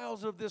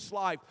trials of this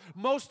life?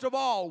 Most of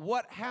all,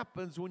 what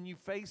happens when you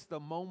face the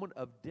moment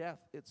of death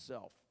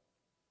itself?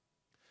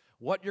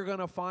 What you're going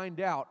to find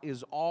out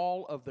is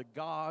all of the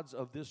gods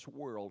of this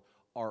world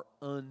are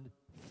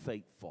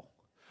unfaithful.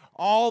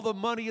 All the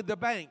money in the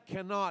bank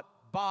cannot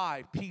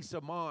buy peace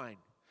of mind,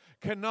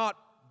 cannot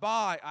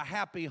buy a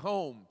happy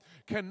home,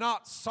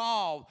 cannot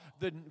solve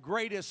the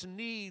greatest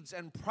needs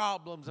and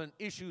problems and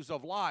issues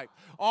of life.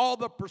 All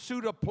the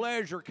pursuit of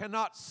pleasure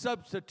cannot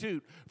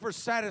substitute for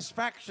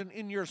satisfaction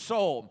in your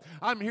soul.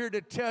 I'm here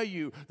to tell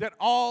you that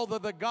all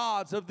of the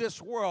gods of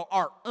this world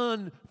are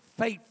unfaithful.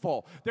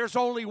 There's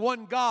only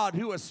one God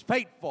who is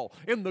faithful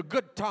in the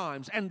good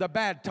times and the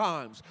bad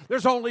times.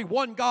 There's only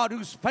one God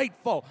who's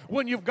faithful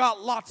when you've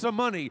got lots of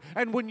money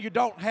and when you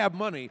don't have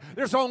money.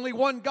 There's only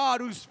one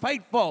God who's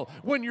faithful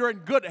when you're in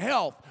good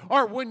health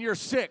or when you're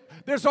sick.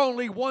 There's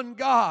only one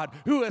God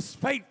who is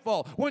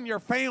faithful when your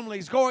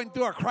family's going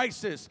through a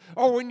crisis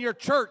or when your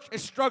church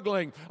is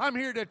struggling. I'm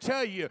here to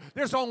tell you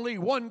there's only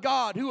one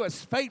God who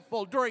is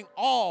faithful during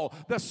all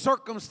the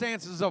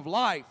circumstances of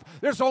life.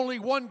 There's only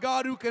one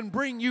God who can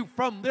bring you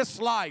from this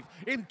life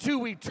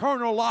into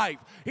eternal life.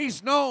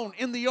 He's known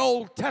in the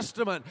Old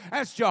Testament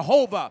as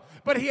Jehovah,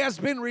 but he has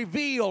been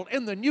revealed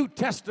in the New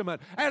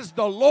Testament as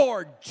the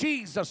Lord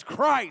Jesus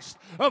Christ,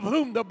 of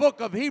whom the book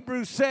of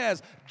Hebrews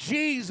says,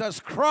 Jesus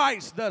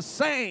Christ the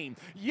same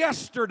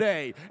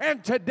yesterday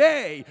and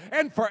today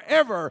and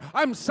forever.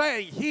 I'm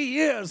saying he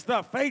is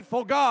the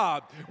faithful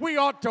God. We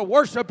ought to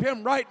worship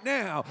him right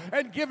now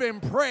and give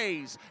him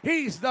praise.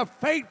 He's the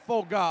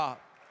faithful God.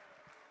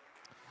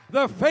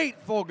 The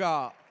faithful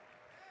God.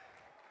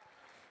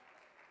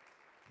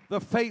 The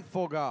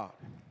faithful God.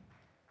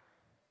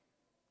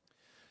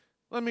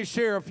 Let me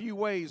share a few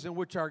ways in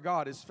which our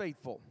God is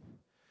faithful.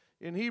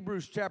 In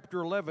Hebrews chapter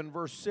 11,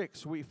 verse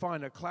 6, we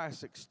find a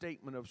classic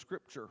statement of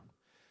Scripture.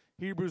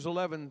 Hebrews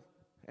 11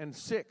 and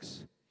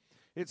 6.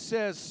 It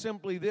says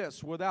simply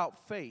this: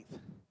 without faith,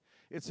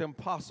 it's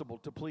impossible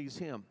to please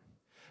him.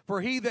 For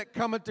he that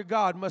cometh to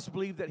God must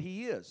believe that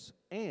he is,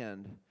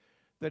 and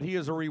that he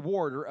is a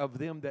rewarder of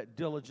them that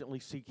diligently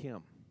seek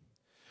him.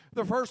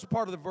 The first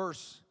part of the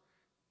verse,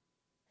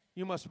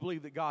 you must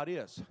believe that God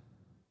is.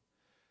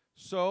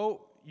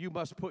 So you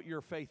must put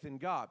your faith in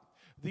God.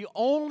 The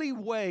only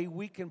way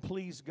we can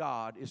please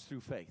God is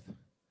through faith.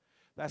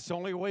 That's the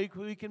only way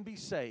we can be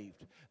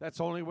saved. That's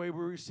the only way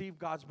we receive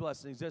God's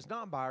blessings. It's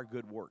not by our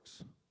good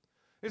works.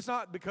 It's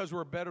not because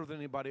we're better than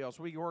anybody else.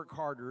 We work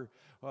harder.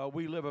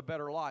 We live a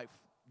better life.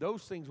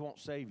 Those things won't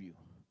save you.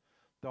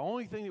 The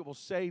only thing that will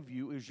save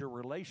you is your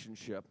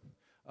relationship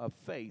of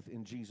faith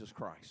in Jesus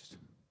Christ.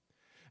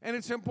 And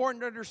it's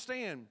important to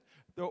understand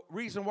the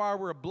reason why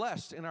we're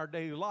blessed in our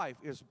daily life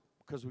is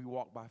because we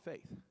walk by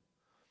faith.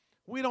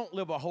 We don't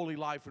live a holy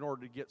life in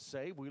order to get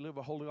saved. We live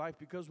a holy life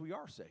because we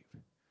are saved.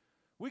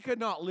 We could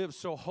not live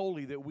so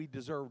holy that we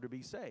deserve to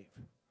be saved.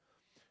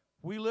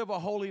 We live a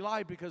holy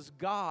life because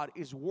God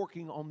is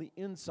working on the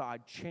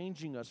inside,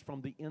 changing us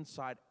from the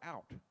inside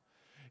out.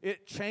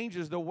 It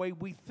changes the way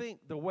we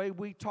think, the way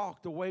we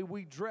talk, the way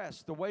we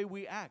dress, the way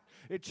we act.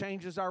 It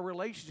changes our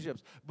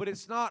relationships. But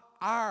it's not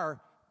our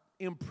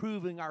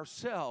improving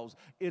ourselves.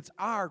 It's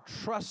our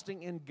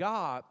trusting in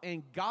God.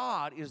 And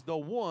God is the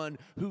one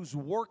who's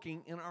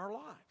working in our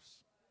lives.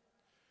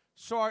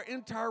 So our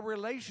entire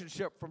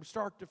relationship from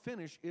start to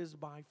finish is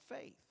by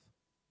faith.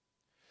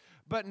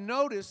 But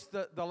notice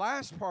that the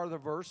last part of the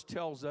verse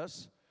tells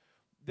us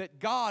that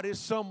God is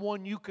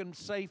someone you can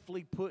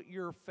safely put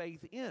your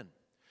faith in.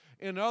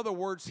 In other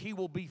words, He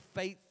will be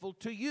faithful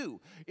to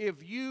you.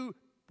 If you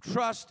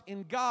trust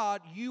in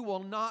God, you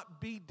will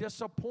not be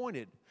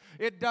disappointed.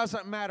 It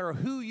doesn't matter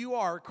who you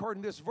are,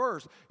 according to this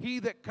verse. He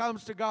that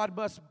comes to God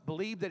must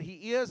believe that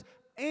He is,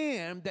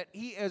 and that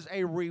He is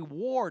a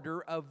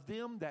rewarder of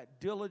them that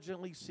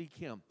diligently seek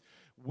Him.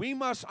 We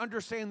must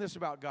understand this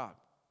about God.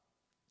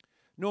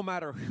 No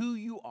matter who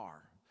you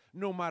are,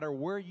 no matter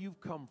where you've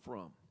come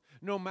from,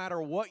 no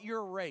matter what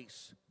your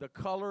race, the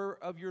color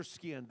of your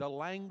skin, the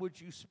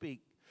language you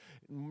speak,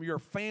 your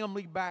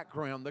family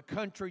background, the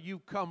country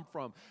you've come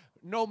from,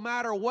 no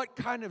matter what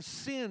kind of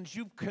sins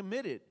you've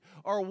committed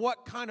or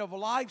what kind of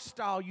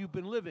lifestyle you've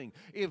been living,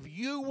 if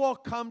you will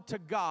come to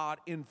God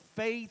in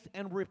faith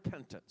and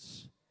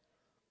repentance.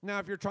 Now,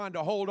 if you're trying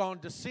to hold on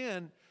to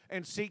sin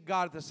and seek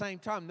God at the same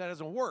time, that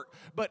doesn't work.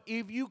 But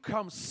if you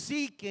come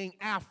seeking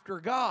after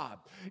God,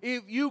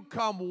 if you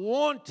come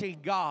wanting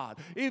God,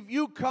 if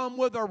you come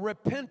with a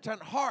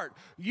repentant heart,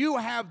 you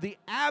have the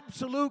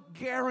absolute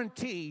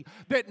guarantee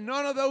that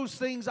none of those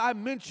things I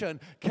mentioned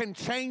can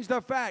change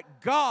the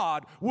fact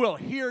God will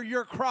hear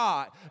your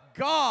cry.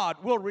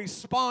 God will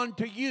respond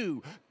to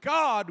you.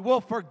 God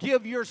will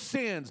forgive your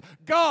sins.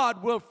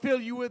 God will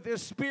fill you with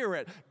His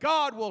Spirit.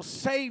 God will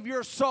save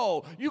your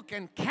soul. You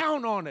can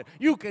count on it.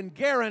 You can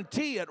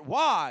guarantee it.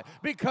 Why?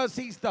 Because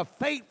He's the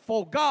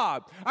faithful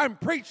God. I'm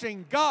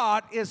preaching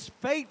God is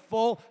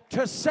faithful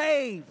to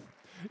save.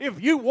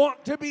 If you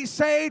want to be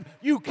saved,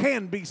 you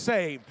can be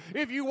saved.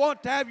 If you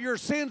want to have your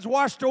sins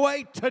washed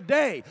away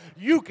today,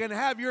 you can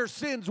have your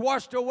sins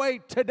washed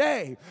away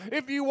today.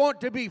 If you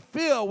want to be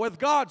filled with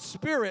God's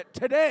Spirit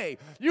today,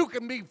 you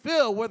can be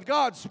filled with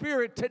God's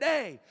Spirit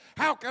today.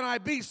 How can I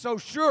be so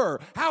sure?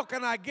 How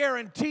can I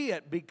guarantee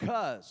it?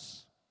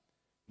 Because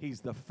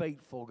He's the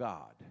faithful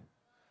God.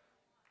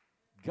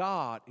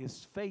 God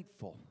is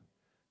faithful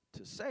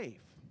to save.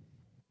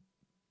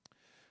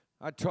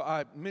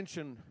 I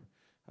mentioned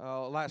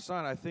last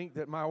night, I think,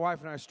 that my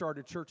wife and I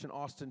started church in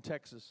Austin,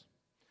 Texas.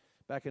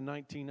 Back in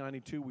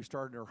 1992, we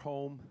started our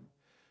home,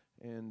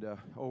 and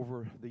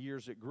over the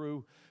years it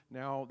grew.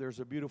 Now there's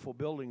a beautiful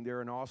building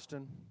there in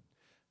Austin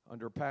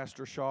under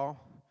Pastor Shaw,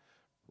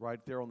 right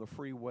there on the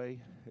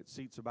freeway. It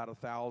seats about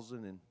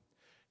 1,000, and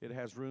it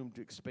has room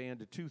to expand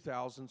to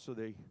 2,000, so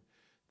they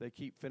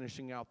keep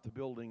finishing out the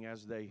building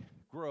as they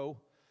grow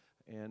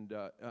and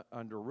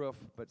under roof.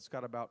 But it's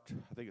got about,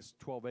 I think it's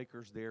 12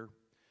 acres there.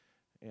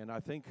 And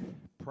I think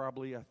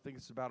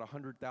it's about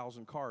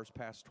 100,000 cars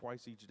pass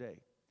twice each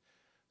day.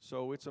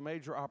 So it's a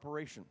major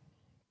operation.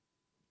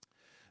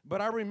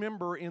 But I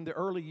remember in the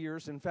early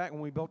years, in fact,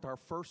 when we built our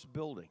first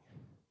building,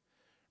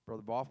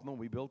 Brother Baughman,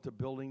 we built a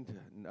building to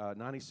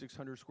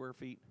 9,600 square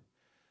feet,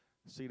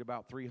 seat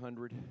about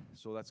 300.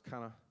 So that's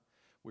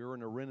we were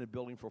in a rented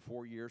building for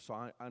 4 years, so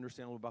I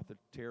understand a little about the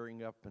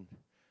tearing up and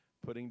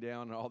putting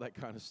down and all that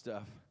kind of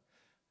stuff.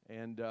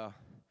 And I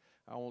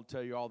won't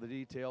tell you all the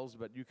details,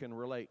 but you can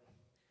relate.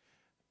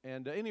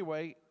 And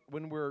anyway,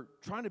 when we're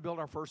trying to build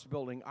our first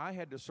building, I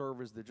had to serve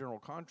as the general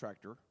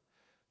contractor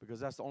because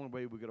that's the only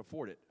way we could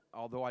afford it.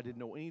 Although I didn't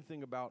know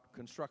anything about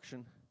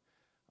construction,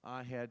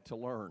 I had to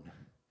learn.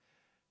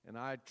 And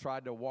I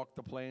tried to walk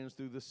the plans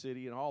through the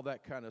city and all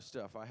that kind of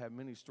stuff. I have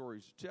many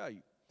stories to tell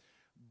you.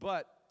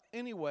 But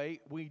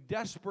anyway, we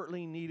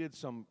desperately needed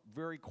some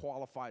very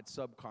qualified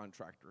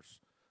subcontractors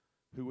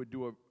who would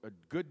do a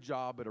good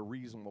job at a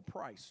reasonable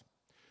price.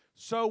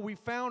 So we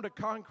found a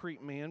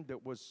concrete man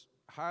that was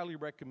highly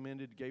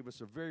recommended, gave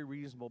us a very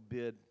reasonable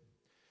bid.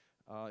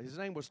 His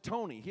name was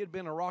Tony. He had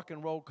been a rock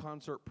and roll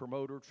concert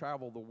promoter,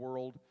 traveled the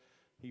world.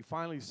 He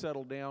finally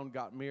settled down,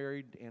 got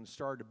married, and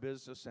started a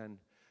business. And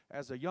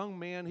as a young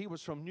man, he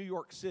was from New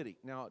York City.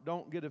 Now,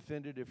 don't get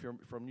offended if you're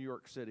from New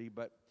York City,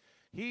 but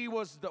he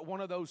was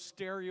one of those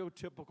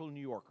stereotypical New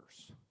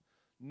Yorkers.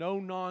 No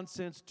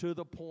nonsense, to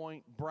the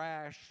point,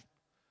 brash.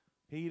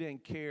 He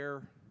didn't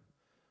care.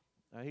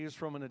 He's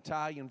from an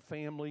Italian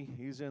family.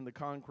 He's in the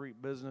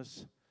concrete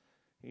business.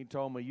 He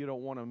told me, you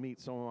don't want to meet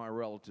some of my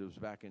relatives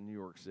back in New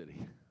York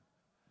City.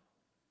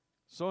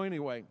 So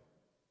anyway,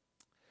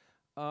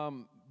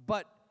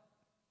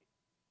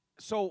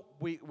 so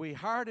we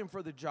hired him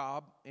for the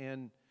job,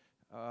 and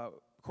of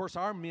course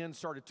our men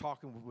started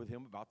talking with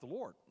him about the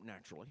Lord,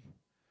 naturally.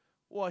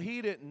 Well,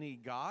 he didn't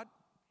need God.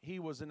 He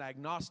was an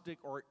agnostic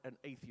or an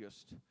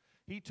atheist.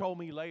 He told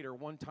me later,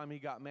 one time he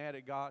got mad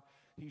at God,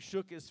 he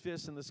shook his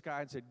fist in the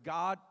sky and said,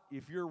 God,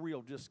 if you're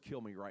real, just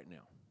kill me right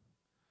now.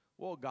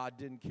 Well, God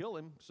didn't kill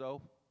him,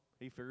 so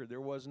he figured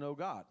there was no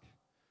God.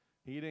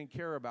 He didn't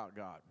care about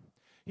God.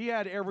 He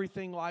had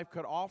everything life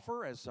could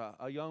offer as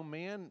a young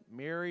man,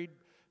 married,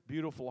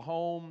 beautiful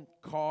home,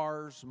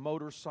 cars,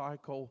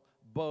 motorcycle,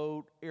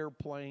 boat,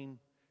 airplane.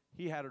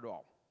 He had it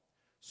all.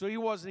 So he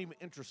wasn't even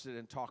interested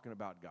in talking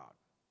about God.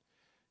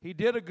 He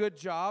did a good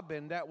job,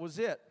 and that was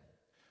it.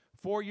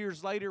 4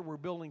 years later, we're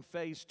building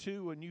phase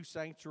 2, a new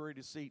sanctuary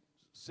to seat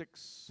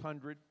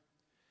 600.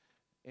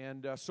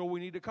 And so we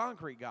need a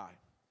concrete guy.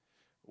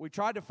 We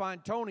tried to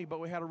find Tony, but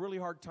we had a really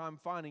hard time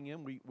finding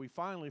him. We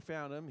finally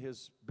found him.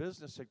 His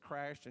business had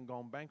crashed and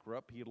gone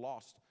bankrupt. He had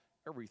lost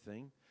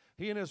everything.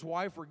 He and his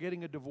wife were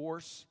getting a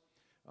divorce.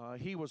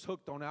 He was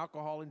hooked on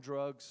alcohol and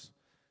drugs.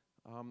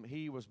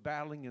 He was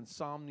battling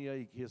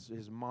insomnia.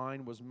 His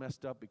mind was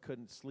messed up. He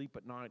couldn't sleep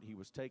at night. He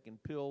was taking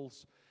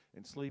pills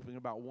and sleeping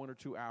about 1 or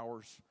 2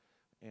 hours.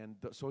 And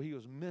so he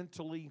was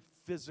mentally,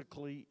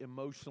 physically,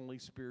 emotionally,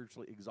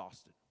 spiritually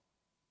exhausted.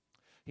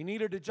 He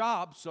needed a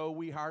job, so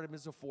we hired him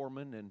as a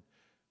foreman, and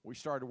we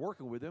started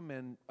working with him.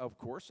 And, of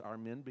course, our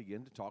men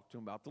began to talk to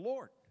him about the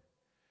Lord.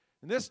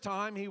 And this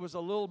time, he was a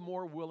little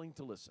more willing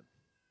to listen.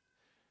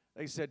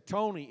 They said,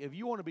 Tony, if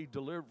you want to be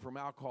delivered from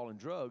alcohol and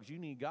drugs, you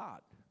need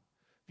God.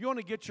 If you want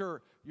to get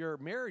your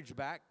marriage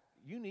back,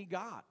 you need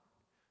God.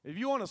 If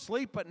you want to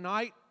sleep at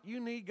night, you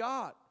need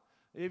God.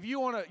 If you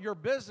want your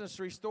business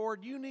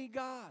restored, you need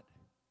God.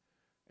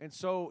 And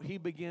so he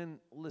began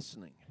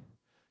listening.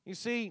 You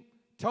see,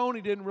 Tony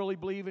didn't really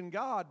believe in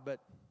God, but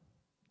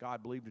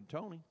God believed in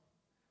Tony.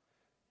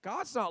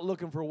 God's not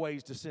looking for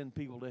ways to send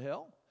people to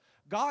hell.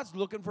 God's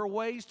looking for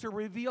ways to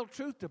reveal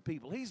truth to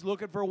people. He's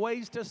looking for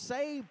ways to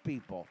save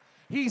people.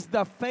 He's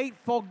the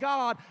faithful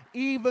God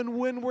even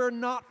when we're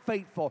not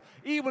faithful,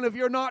 even if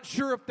you're not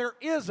sure if there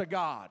is a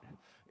God.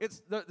 It's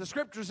the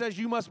scripture says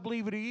you must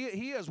believe that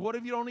he is. What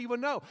if you don't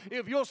even know?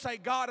 If you'll say,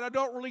 God, I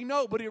don't really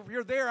know, but if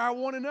you're there, I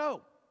want to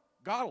know.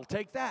 God will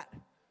take that.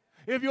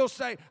 If you'll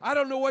say, I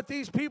don't know what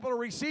these people are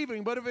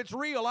receiving, but if it's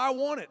real, I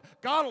want it.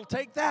 God will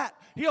take that.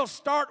 He'll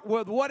start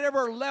with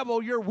whatever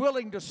level you're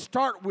willing to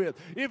start with.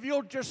 If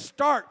you'll just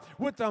start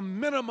with the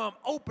minimum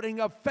opening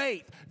of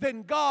faith,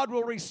 then God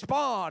will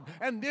respond,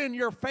 and then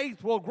your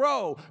faith will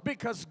grow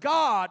because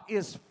God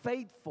is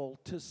faithful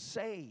to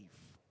save.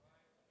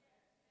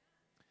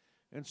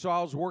 And so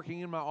I was working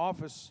in my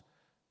office,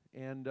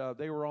 and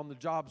they were on the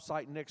job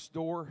site next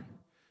door.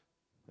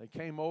 They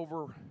came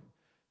over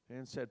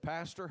and said,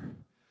 Pastor,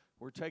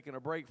 we're taking a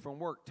break from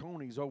work.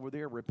 Tony's over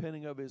there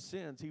repenting of his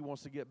sins. He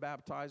wants to get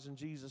baptized in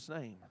Jesus'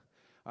 name.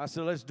 I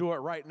said, let's do it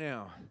right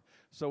now.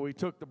 So we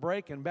took the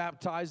break and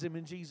baptized him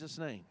in Jesus'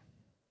 name.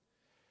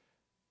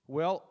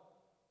 Well,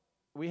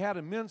 we had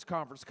a men's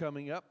conference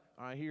coming up.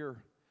 I hear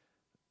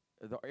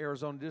the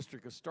Arizona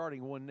district is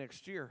starting one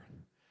next year.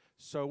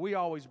 So we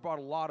always brought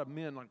a lot of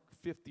men, like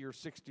 50 or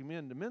 60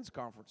 men to men's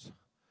conference.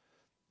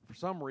 For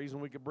some reason,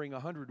 we could bring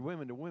 100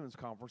 women to women's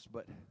conference,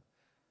 but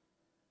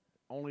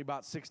only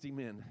about 60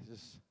 men.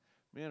 Just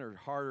men are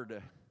harder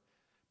to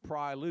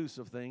pry loose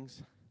of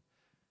things.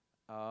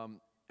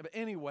 But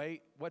anyway,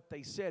 what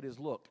they said is,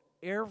 look,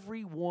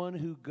 everyone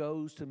who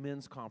goes to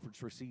men's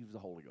conference receives the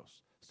Holy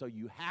Ghost. So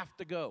you have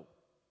to go.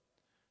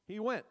 He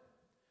went.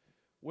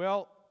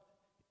 Well,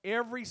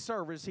 every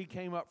service he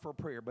came up for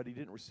prayer, but he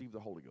didn't receive the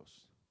Holy Ghost.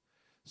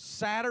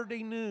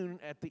 Saturday noon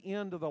at the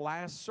end of the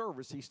last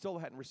service, he still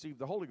hadn't received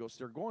the Holy Ghost.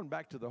 They're going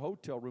back to the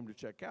hotel room to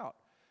check out.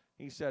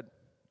 He said,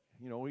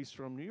 he's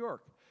from New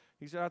York.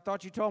 He said, I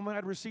thought you told me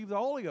I'd received the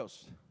Holy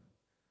Ghost.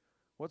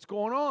 What's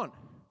going on?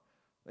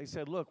 They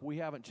said, look, we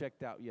haven't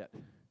checked out yet.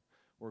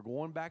 We're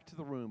going back to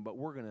the room, but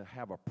we're going to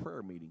have a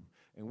prayer meeting,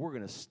 and we're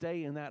going to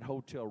stay in that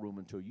hotel room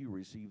until you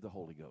receive the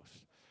Holy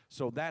Ghost.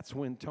 So that's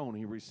when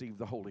Tony received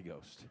the Holy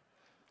Ghost.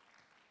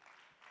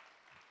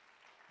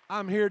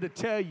 I'm here to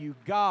tell you,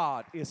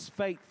 God is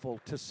faithful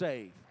to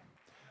save.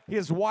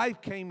 His wife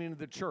came into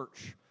the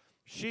church.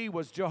 She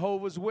was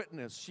Jehovah's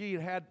Witness. She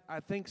had,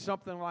 I think,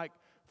 something like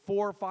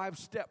 4 or 5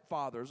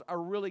 stepfathers, a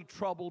really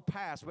troubled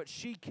past, but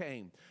she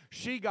came.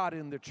 She got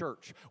in the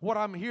church. What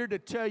I'm here to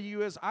tell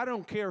you is I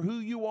don't care who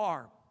you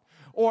are,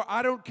 or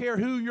I don't care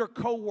who your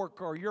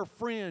coworker, your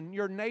friend,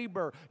 your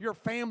neighbor, your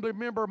family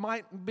member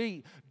might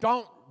be.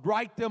 Don't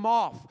write them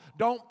off.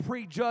 Don't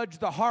prejudge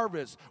the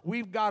harvest.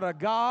 We've got a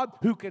God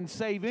who can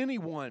save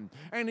anyone,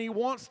 and He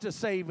wants to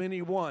save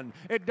anyone.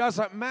 It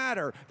doesn't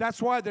matter.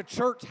 That's why the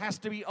church has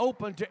to be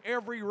open to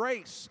every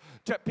race,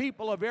 to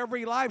people of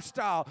every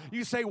lifestyle.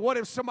 You say, what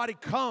if somebody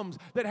comes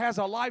that has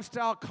a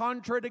lifestyle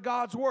contrary to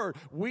God's Word?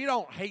 We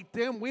don't hate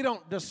them. We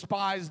don't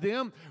despise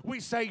them. We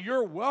say,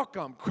 you're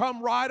welcome.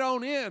 Come right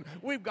on in.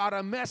 We've got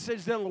a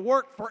message that'll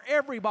work for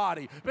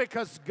everybody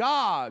because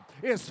God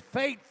is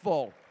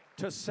faithful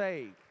to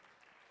save.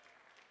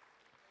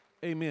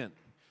 Amen.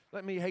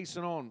 Let me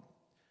hasten on.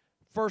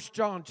 1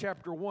 John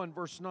chapter 1,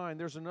 verse 9.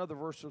 There's another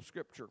verse of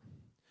Scripture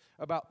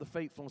about the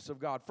faithfulness of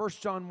God. 1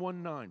 John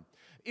 1, 9.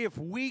 If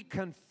we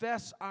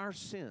confess our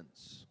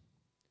sins,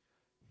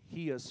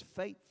 He is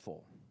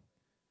faithful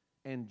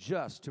and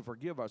just to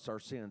forgive us our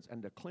sins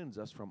and to cleanse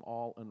us from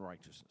all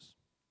unrighteousness.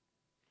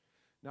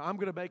 Now, I'm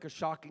going to make a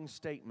shocking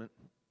statement.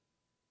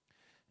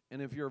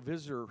 And if you're a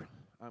visitor,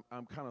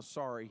 I'm kind of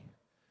sorry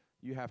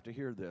you have to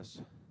hear this.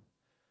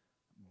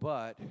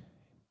 But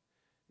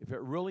if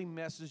it really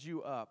messes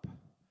you up,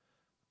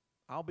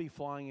 I'll be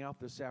flying out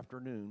this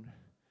afternoon,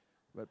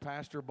 but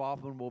Pastor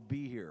Baughman will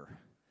be here.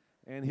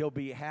 And he'll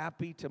be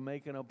happy to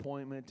make an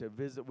appointment to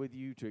visit with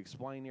you, to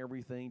explain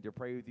everything, to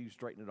pray with you,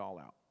 straighten it all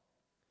out.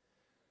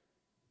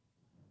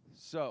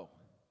 So,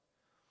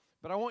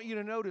 but I want you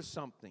to notice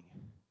something.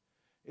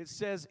 It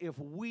says, if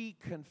we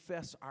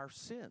confess our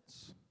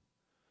sins.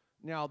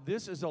 Now,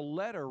 this is a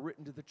letter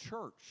written to the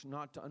church,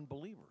 not to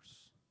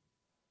unbelievers.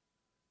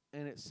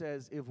 And it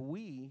says, if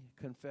we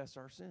confess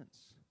our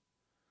sins.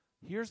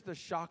 Here's the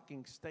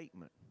shocking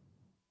statement.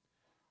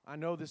 I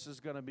know this is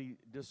going to be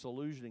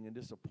disillusioning and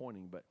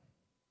disappointing, but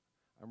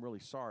I'm really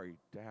sorry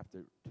to have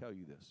to tell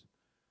you this.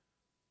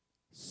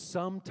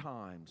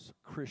 Sometimes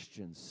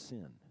Christians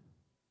sin.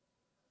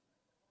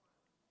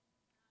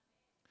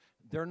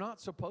 They're not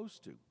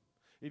supposed to.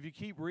 If you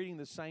keep reading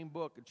the same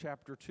book,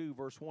 chapter 2,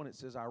 verse 1, it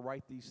says, I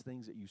write these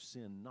things that you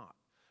sin not.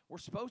 We're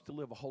supposed to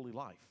live a holy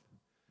life.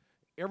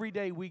 Every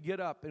day we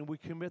get up and we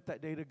commit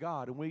that day to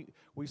God. And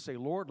we say,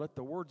 Lord, let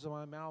the words of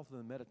my mouth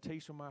and the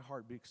meditation of my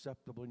heart be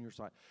acceptable in your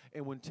sight.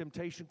 And when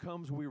temptation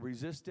comes, we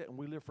resist it and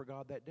we live for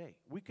God that day.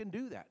 We can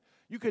do that.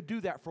 You could do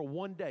that for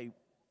one day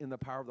in the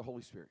power of the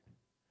Holy Spirit.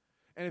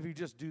 And if you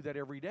just do that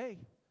every day,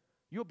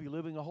 you'll be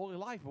living a holy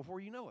life before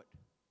you know it.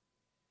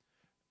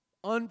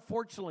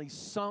 Unfortunately,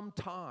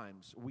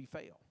 sometimes we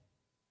fail.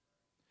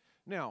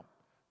 Now,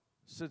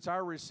 since I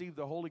received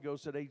the Holy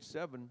Ghost at age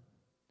 7,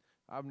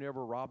 I've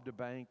never robbed a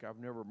bank. I've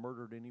never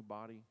murdered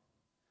anybody.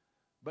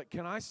 But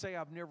can I say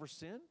I've never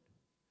sinned?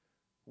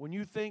 When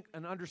you think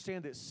and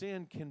understand that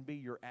sin can be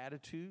your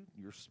attitude,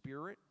 your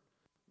spirit,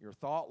 your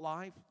thought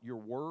life, your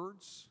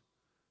words,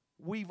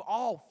 we've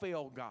all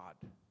failed God.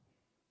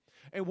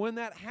 And when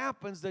that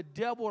happens, the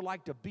devil would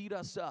like to beat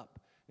us up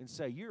and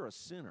say, you're a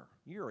sinner.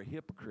 You're a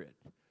hypocrite.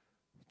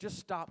 Just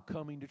stop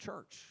coming to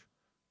church.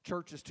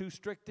 Church is too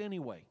strict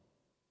anyway.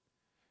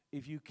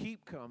 If you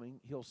keep coming,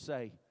 he'll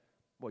say,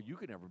 well, you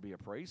can never be a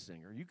praise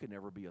singer. You can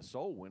never be a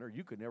soul winner.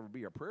 You can never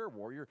be a prayer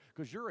warrior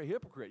because you're a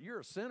hypocrite. You're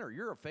a sinner.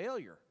 You're a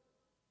failure.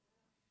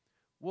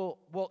 Well,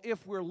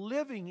 if we're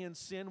living in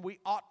sin, we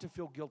ought to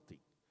feel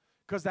guilty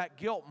because that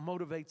guilt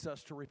motivates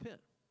us to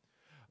repent.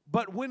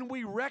 But when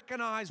we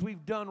recognize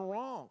we've done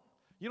wrong,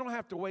 you don't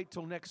have to wait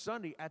till next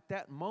Sunday. At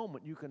that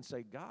moment, you can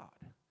say, God,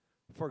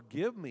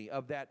 forgive me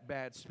of that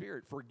bad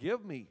spirit.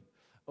 Forgive me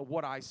of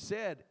what I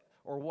said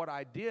or what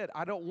I did.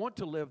 I don't want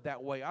to live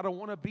that way. I don't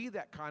want to be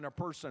that kind of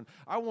person.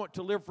 I want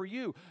to live for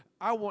you.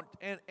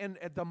 And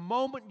at the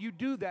moment you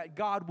do that,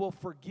 God will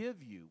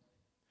forgive you.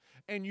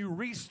 And you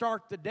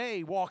restart the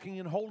day walking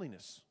in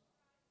holiness.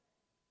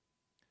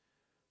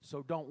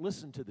 So don't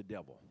listen to the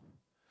devil.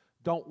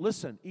 Don't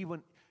listen.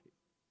 Even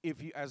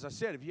if you, as I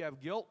said, if you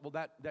have guilt, well,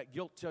 that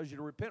guilt tells you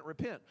to repent.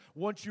 Repent.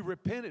 Once you've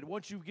repented,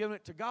 once you've given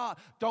it to God,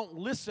 don't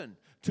listen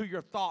to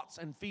your thoughts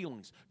and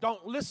feelings.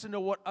 Don't listen to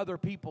what other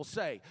people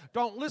say.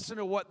 Don't listen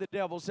to what the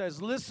devil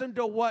says. Listen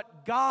to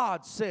what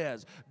God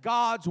says.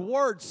 God's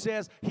word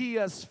says He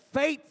is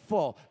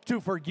faithful to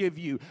forgive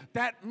you.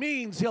 That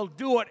means He'll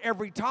do it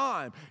every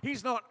time.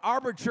 He's not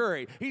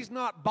arbitrary. He's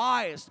not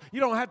biased. You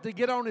don't have to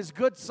get on His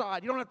good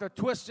side. You don't have to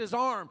twist His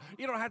arm.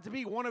 You don't have to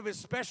be one of His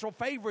special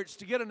favorites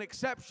to get an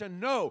exception.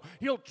 No,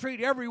 He'll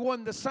treat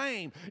everyone the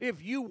same.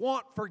 If you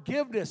want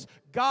forgiveness,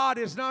 God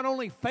is not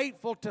only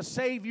faithful to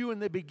save you in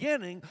the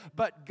beginning,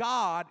 but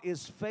God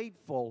is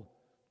faithful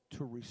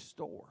to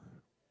restore.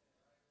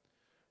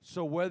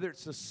 So whether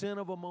it's the sin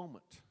of a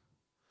moment,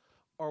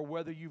 or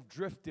whether you've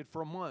drifted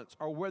for months,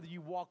 or whether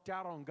you walked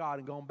out on God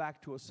and gone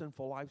back to a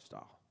sinful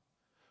lifestyle,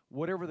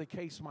 whatever the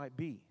case might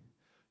be,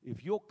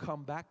 if you'll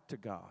come back to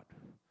God,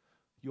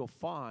 you'll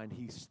find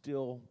He's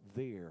still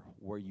there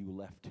where you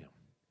left Him.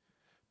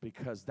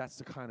 Because that's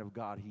the kind of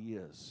God He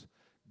is.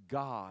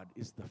 God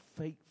is the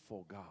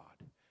faithful God.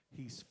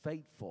 He's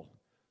faithful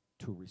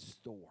to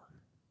restore.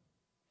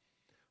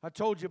 I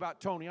told you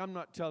about Tony. I'm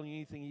not telling you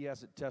anything he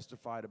hasn't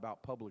testified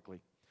about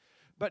publicly.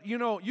 But you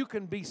know, you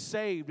can be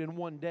saved in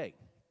one day.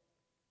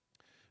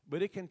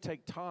 But it can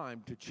take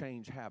time to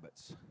change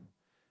habits.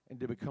 and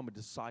to become a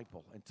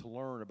disciple and to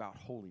learn about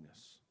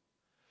holiness.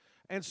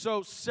 And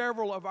so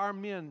several of our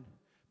men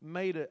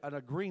made an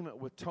agreement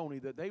with Tony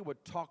that they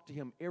would talk to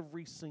him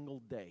every single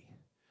day.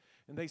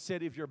 And they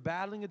said, if you're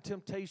battling a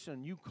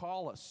temptation, you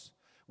call us.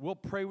 We'll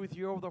pray with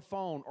you over the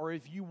phone. Or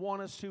if you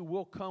want us to,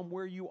 we'll come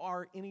where you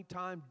are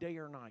anytime, day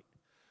or night,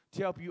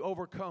 to help you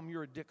overcome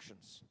your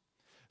addictions.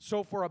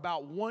 So for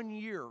about 1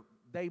 year,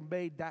 they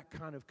made that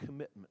kind of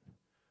commitment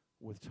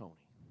with Tony.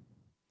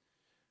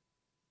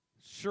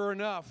 Sure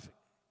enough,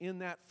 in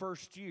that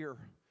first year,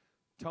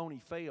 Tony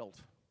failed.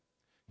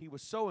 He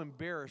was so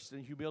embarrassed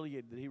and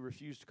humiliated that he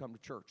refused to come to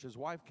church. His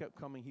wife kept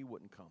coming, he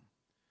wouldn't come.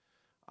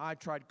 I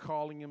tried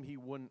calling him, he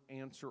wouldn't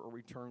answer or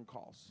return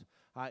calls.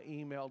 I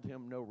emailed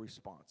him, no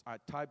response. I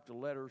typed a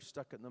letter,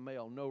 stuck it in the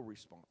mail, no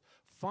response.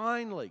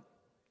 Finally,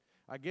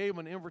 I gave him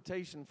an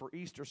invitation for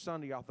Easter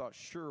Sunday. I thought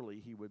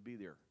surely he would be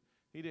there.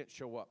 He didn't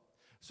show up.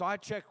 So I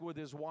checked with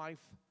his wife,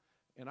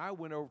 and I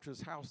went over to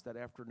his house that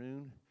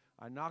afternoon.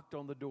 I knocked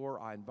on the door,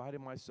 I invited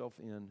myself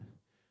in,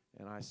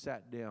 and I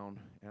sat down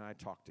and I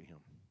talked to him.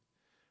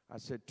 I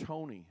said,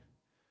 Tony,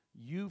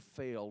 you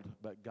failed,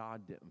 but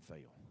God didn't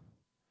fail.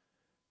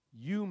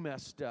 You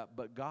messed up,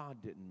 but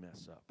God didn't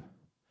mess up.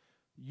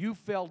 You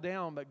fell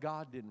down, but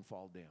God didn't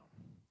fall down.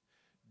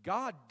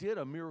 God did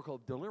a miracle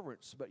of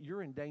deliverance, but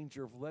you're in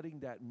danger of letting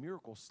that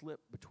miracle slip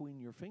between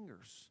your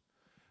fingers.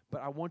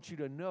 But I want you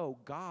to know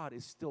God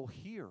is still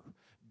here.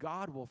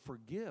 God will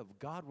forgive.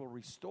 God will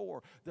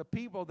restore. The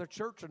people of the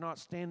church are not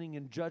standing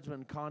in judgment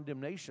and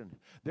condemnation.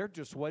 They're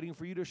just waiting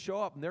for you to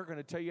show up, and they're going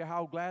to tell you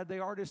how glad they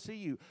are to see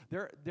you.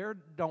 They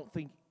don't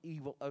think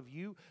evil of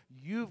you.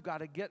 You've got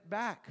to get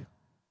back.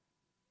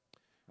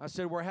 I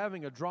said, we're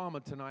having a drama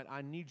tonight.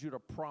 I need you to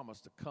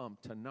promise to come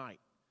tonight.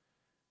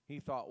 He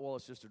thought, well,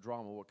 it's just a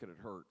drama. What could it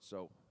hurt?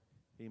 So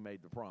he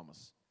made the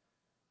promise.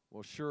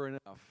 Well, sure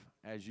enough,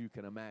 as you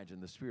can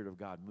imagine, the Spirit of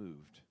God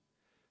moved.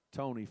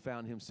 Tony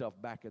found himself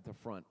back at the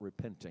front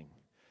repenting,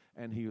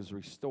 and he was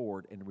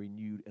restored and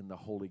renewed in the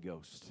Holy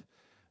Ghost.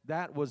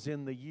 That was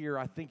in the year,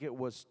 I think it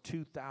was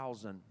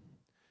 2000.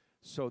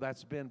 So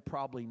that's been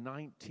probably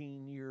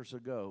 19 years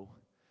ago.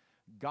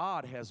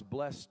 God has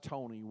blessed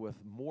Tony with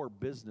more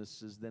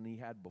businesses than he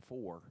had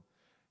before.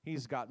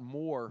 He's got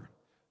more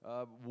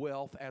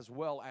wealth, as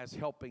well as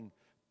helping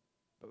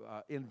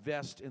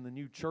invest in the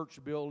new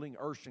church building,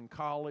 Urshan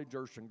College,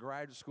 Urshan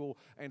Graduate School,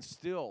 and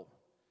still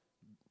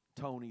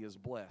Tony is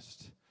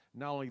blessed.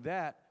 Not only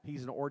that,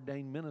 he's an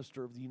ordained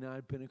minister of the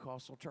United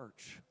Pentecostal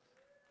Church.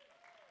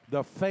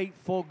 The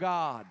faithful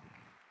God.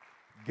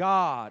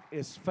 God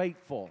is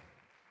faithful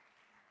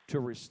to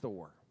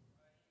restore.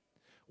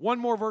 One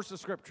more verse of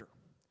Scripture.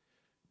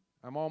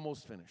 I'm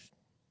almost finished.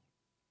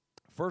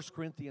 1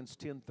 Corinthians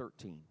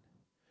 10:13.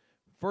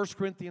 1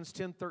 Corinthians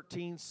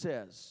 10:13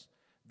 says,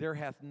 there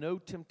hath no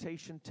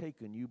temptation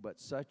taken you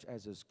but such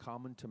as is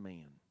common to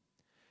man.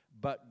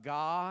 But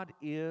God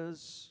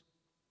is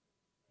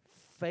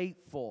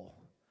faithful,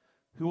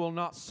 who will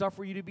not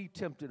suffer you to be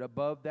tempted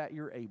above that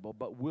you're able,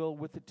 but will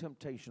with the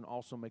temptation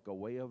also make a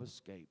way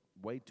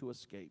to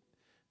escape,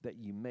 that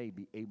you may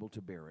be able to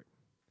bear it.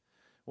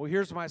 Well,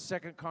 here's my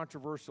second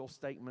controversial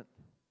statement,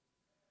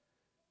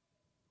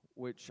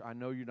 which I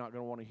know you're not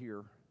going to want to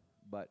hear,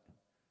 but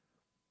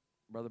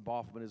Brother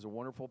Baughman is a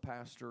wonderful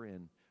pastor,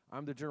 and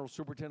I'm the general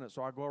superintendent,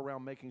 so I go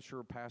around making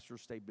sure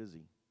pastors stay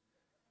busy.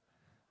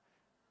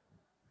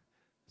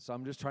 So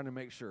I'm just trying to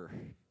make sure.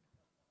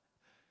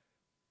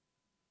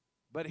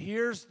 But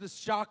here's the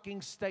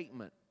shocking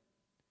statement.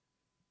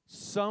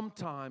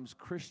 Sometimes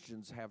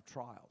Christians have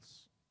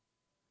trials.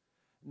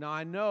 Now,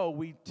 I know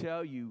we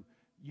tell you,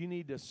 you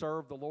need to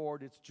serve the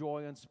Lord. It's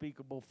joy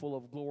unspeakable, full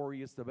of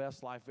glory. It's the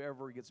best life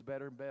ever. It gets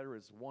better and better.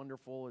 It's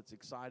wonderful. It's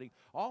exciting.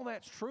 All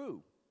that's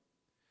true.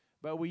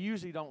 But we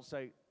usually don't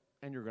say,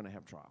 and you're going to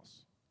have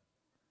trials.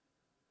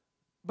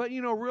 But,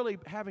 you know, really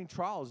having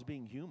trials is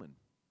being human.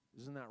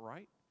 Isn't that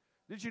right?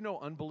 Did you know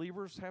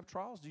unbelievers have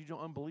trials? Did you know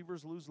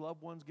unbelievers lose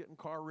loved ones, get in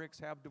car wrecks,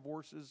 have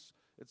divorces,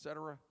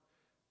 etc.?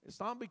 It's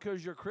not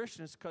because you're a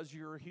Christian. It's because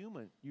you're a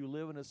human. You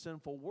live in a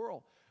sinful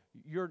world.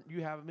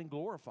 You haven't been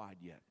glorified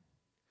yet.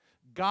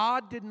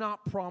 God did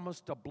not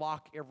promise to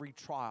block every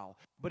trial,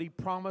 but He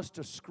promised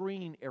to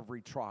screen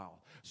every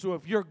trial. So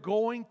if you're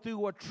going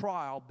through a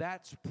trial,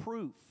 that's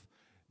proof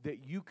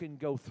that you can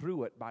go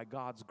through it by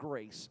God's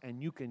grace,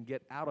 and you can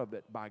get out of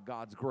it by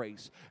God's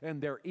grace.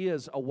 And there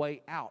is a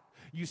way out.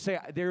 You say,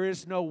 there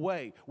is no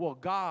way. Well,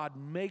 God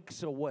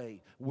makes a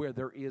way where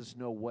there is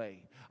no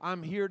way.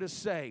 I'm here to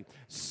say,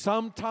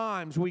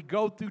 sometimes we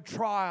go through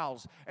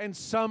trials, and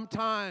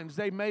sometimes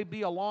they may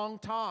be a long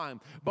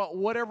time. But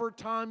whatever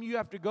time you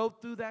have to go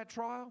through that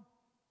trial,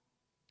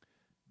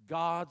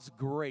 God's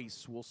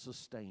grace will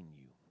sustain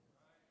you.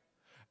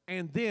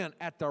 And then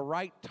at the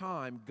right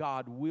time,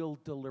 God will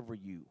deliver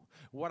you.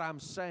 What I'm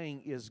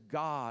saying is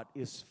God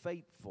is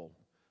faithful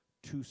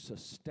to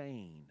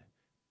sustain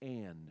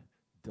and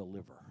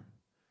deliver.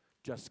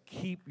 Just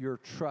keep your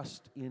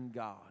trust in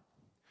God.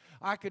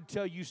 I could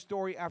tell you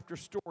story after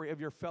story of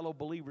your fellow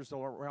believers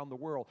around the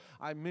world.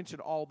 I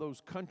mentioned all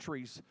those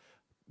countries.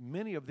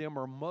 Many of them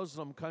are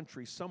Muslim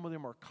countries. Some of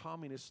them are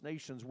communist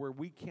nations where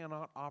we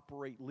cannot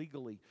operate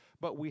legally,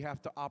 but we have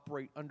to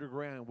operate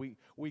underground.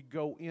 We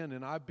go in,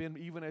 and I've been,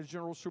 even as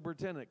general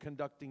superintendent,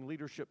 conducting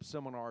leadership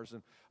seminars.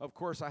 And, of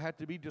course, I had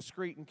to be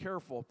discreet and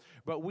careful.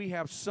 But we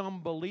have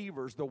some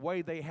believers, the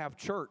way they have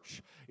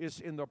church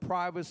is in the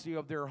privacy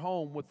of their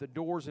home with the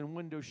doors and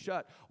windows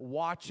shut,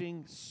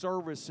 watching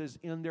services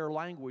in their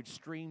language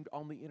streamed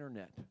on the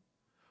internet.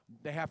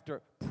 They have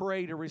to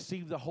pray to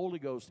receive the Holy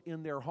Ghost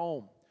in their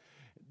home.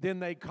 Then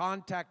they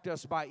contact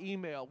us by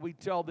email. We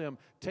tell them,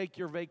 take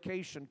your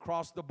vacation,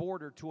 cross the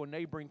border to a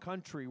neighboring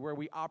country where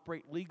we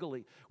operate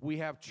legally. We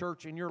have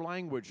church in your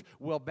language.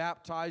 We'll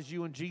baptize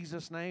you in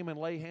Jesus' name and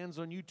lay hands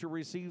on you to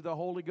receive the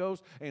Holy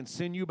Ghost and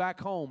send you back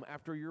home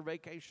after your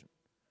vacation.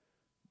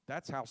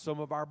 That's how some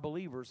of our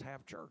believers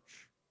have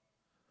church.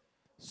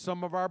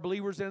 Some of our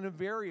believers in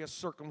various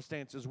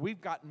circumstances.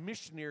 We've got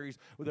missionaries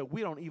that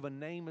we don't even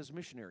name as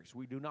missionaries.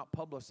 We do not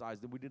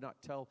publicize them. We do not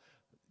tell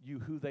you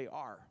who they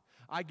are.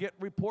 I get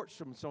reports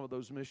from some of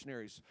those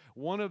missionaries.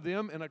 One of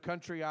them, in a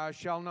country I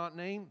shall not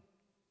name,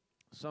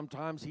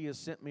 sometimes he has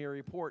sent me a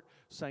report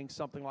saying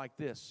something like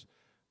this: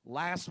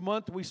 last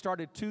month we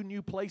started 2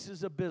 new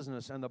places of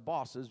business and the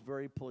boss is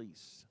very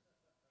pleased.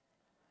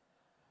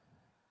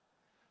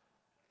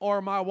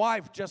 Or my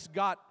wife just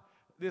got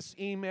this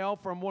email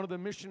from one of the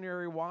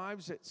missionary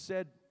wives that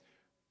said,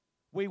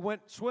 we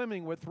went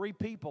swimming with 3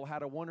 people,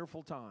 had a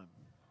wonderful time.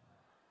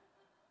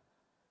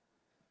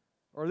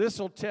 Or this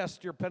will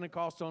test your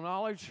Pentecostal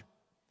knowledge.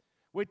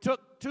 We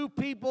took 2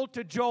 people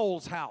to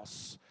Joel's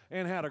house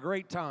and had a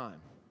great time.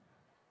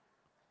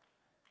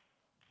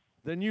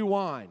 The new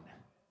wine.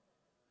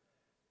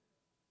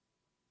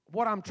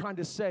 What I'm trying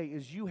to say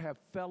is you have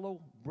fellow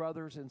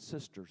brothers and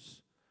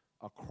sisters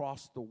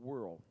across the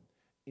world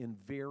in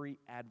very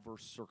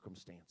adverse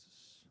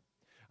circumstances.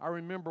 I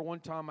remember one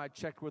time I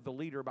checked with a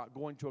leader about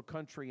going to a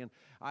country, and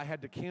I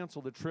had to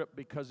cancel the trip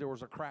because there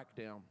was a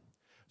crackdown.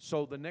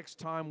 So the next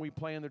time we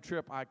planned the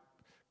trip, I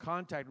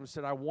contacted him and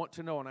said, I want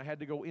to know, and I had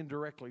to go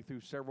indirectly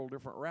through several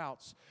different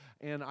routes.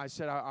 And I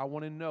said, I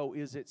want to know,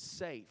 is it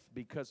safe?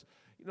 Because,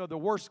 you know, the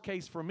worst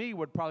case for me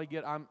would probably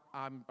get,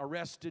 I'm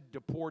arrested,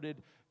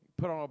 deported,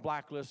 put on a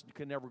blacklist, and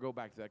can never go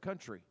back to that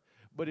country.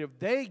 But if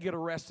they get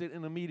arrested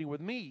in a meeting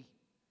with me,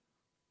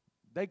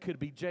 they could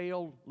be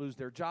jailed, lose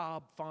their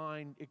job,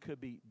 fined. It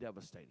could be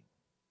devastating.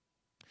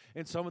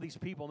 And some of these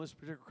people in this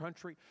particular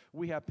country,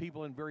 we have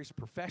people in various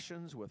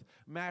professions with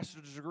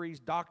master's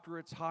degrees,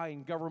 doctorates, high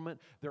in government.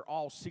 They're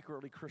all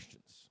secretly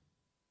Christians.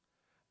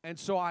 And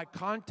so I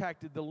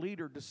contacted the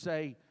leader to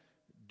say,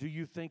 do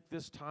you think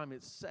this time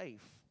it's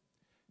safe?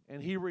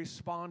 And he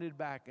responded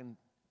back in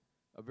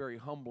a very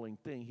humbling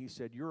thing. He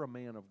said, you're a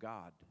man of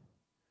God.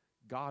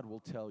 God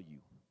will tell you.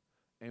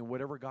 And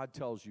whatever God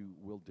tells you,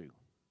 we'll do.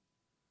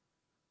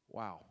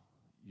 Wow.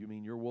 You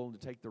mean you're willing to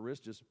take the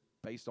risk just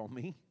based on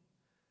me?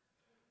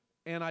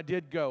 And I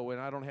did go, and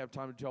I don't have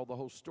time to tell the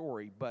whole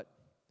story, but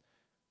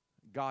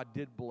God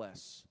did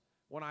bless.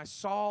 When I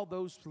saw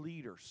those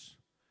leaders,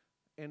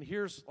 and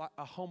here's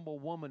a humble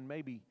woman,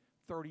 maybe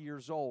 30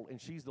 years old,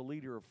 and she's the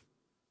leader of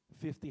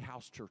 50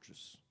 house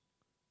churches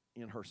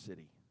in her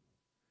city.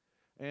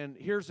 And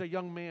here's a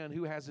young man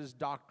who has his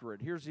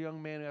doctorate. Here's a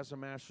young man who has a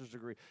master's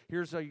degree.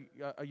 Here's a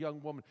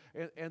young woman,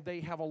 and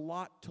they have a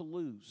lot to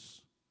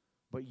lose,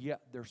 but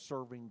yet they're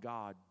serving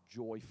God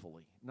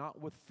joyfully,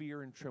 not with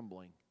fear and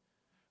trembling.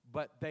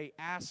 But they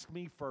asked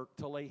me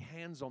to lay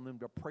hands on them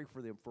to pray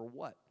for them. For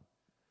what?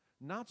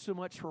 Not so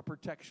much for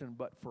protection,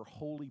 but for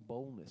holy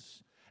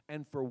boldness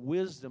and for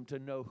wisdom to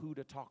know who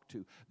to talk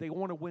to. They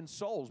want to win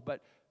souls,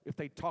 but if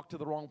they talk to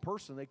the wrong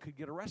person, they could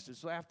get arrested.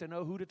 So they have to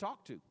know who to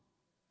talk to.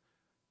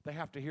 They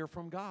have to hear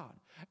from God.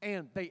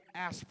 And they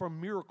ask for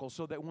miracles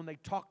so that when they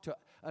talk to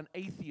an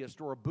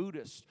atheist or a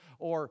Buddhist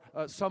or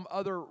some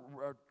other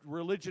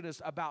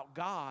religionist about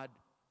God,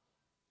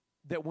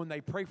 that when they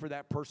pray for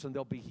that person,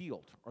 they'll be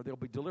healed or they'll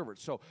be delivered.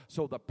 So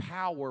the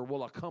power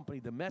will accompany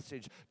the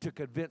message to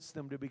convince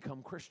them to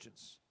become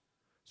Christians.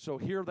 So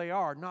here they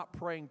are, not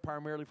praying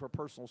primarily for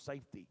personal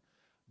safety,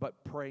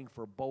 but praying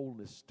for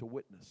boldness to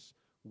witness,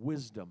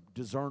 wisdom,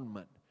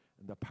 discernment,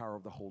 and the power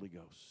of the Holy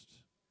Ghost.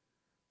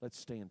 Let's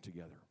stand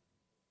together.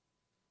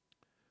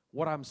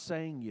 What I'm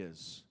saying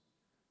is,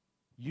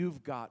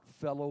 you've got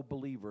fellow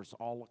believers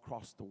all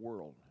across the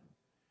world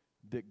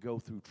that go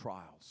through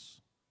trials.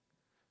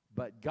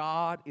 But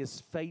God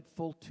is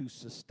faithful to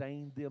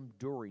sustain them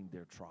during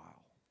their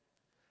trial.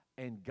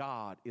 And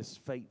God is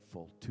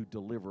faithful to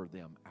deliver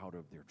them out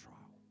of their trial.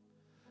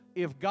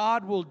 If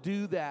God will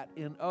do that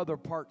in other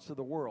parts of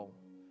the world,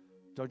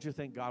 don't you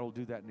think God will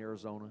do that in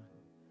Arizona?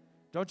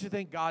 Don't you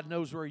think God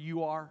knows where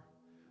you are?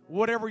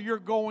 Whatever you're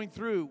going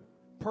through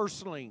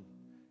personally,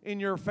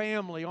 in your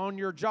family, on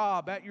your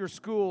job, at your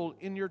school,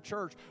 in your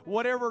church,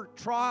 whatever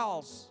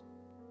trials,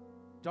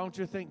 don't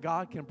you think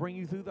God can bring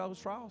you through those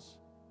trials?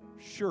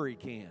 Sure He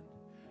can.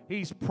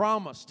 He's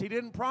promised. He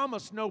didn't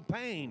promise no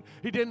pain.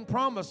 He didn't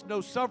promise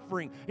no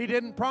suffering. He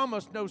didn't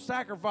promise no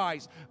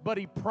sacrifice. But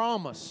He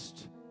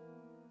promised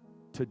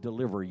to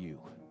deliver you.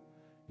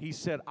 He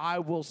said, I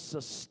will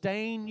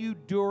sustain you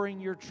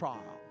during your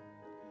trial,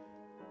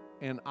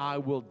 and I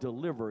will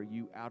deliver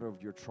you out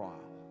of your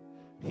trial.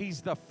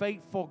 He's the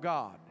faithful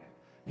God.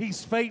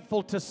 He's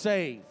faithful to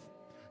save.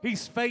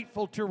 He's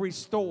faithful to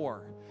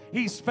restore.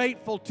 He's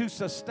faithful to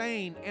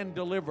sustain and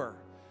deliver.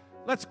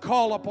 Let's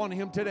call upon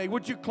Him today.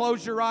 Would you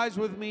close your eyes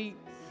with me,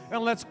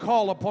 and let's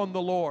call upon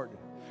the Lord.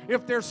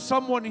 If there's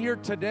someone here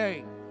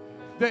today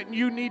that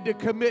you need to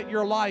commit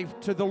your life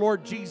to the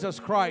Lord Jesus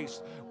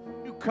Christ,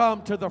 you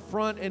come to the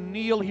front and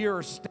kneel here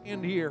or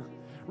stand here.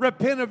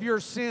 Repent of your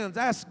sins.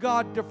 Ask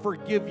God to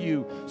forgive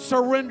you.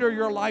 Surrender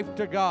your life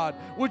to God.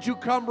 Would you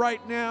come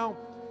right now?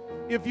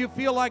 If you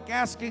feel like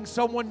asking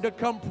someone to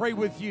come pray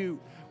with you,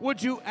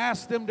 would you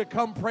ask them to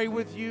come pray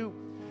with you?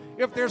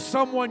 If there's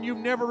someone you've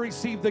never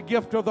received the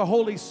gift of the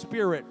Holy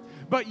Spirit,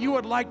 but you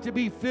would like to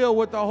be filled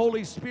with the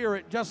Holy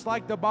Spirit, just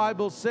like the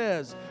Bible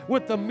says,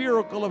 with the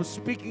miracle of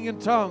speaking in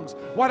tongues,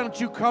 why don't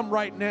you come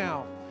right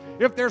now?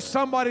 If there's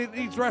somebody that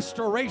needs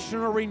restoration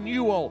or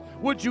renewal,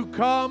 would you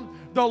come?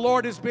 The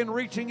Lord has been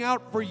reaching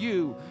out for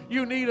you.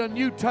 You need a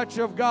new touch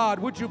of God.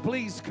 Would you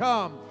please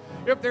come?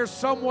 If there's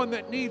someone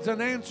that needs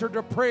an answer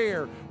to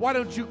prayer, why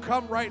don't you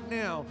come right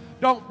now?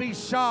 Don't be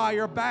shy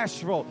or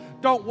bashful.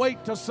 Don't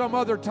wait till some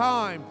other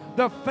time.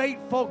 The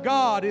faithful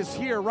God is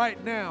here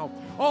right now.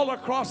 All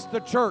across the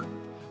church,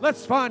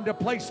 let's find a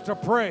place to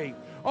pray.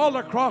 All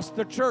across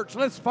the church,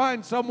 let's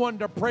find someone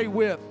to pray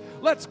with.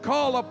 Let's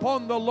call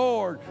upon the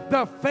Lord.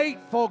 The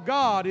faithful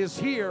God is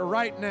here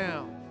right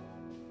now.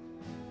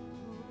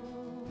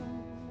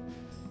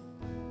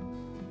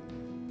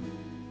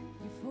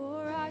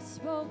 Before I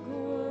spoke a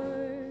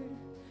word,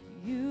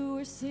 you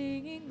were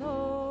singing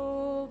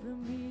over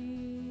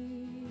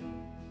me.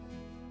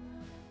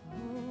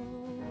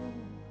 Oh,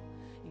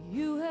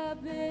 you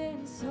have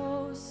been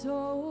so,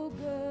 so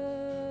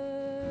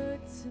good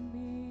to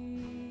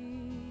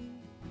me.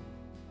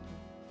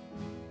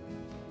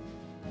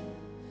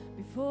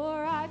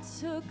 Before I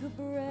took a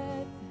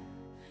breath,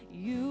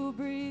 you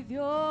breathed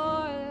your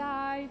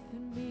life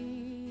in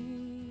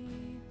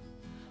me.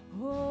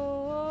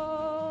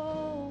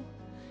 Oh,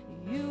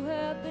 you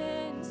have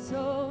been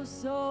so,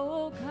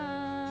 so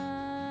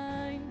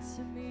kind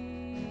to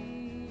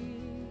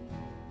me.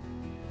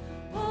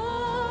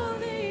 Oh,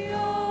 the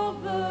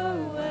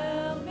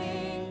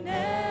overwhelming,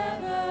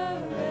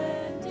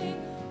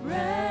 never-ending,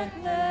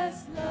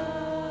 reckless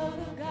love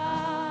of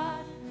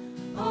God.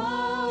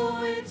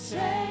 Oh, it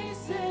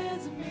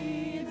chases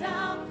me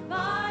down,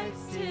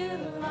 fights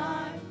till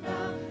I'm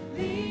found,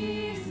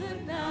 leaves the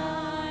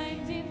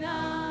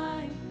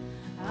 99.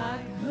 I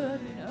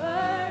couldn't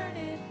earn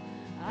it,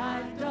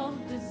 I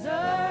don't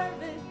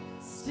deserve it,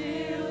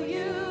 still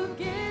you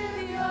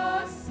give your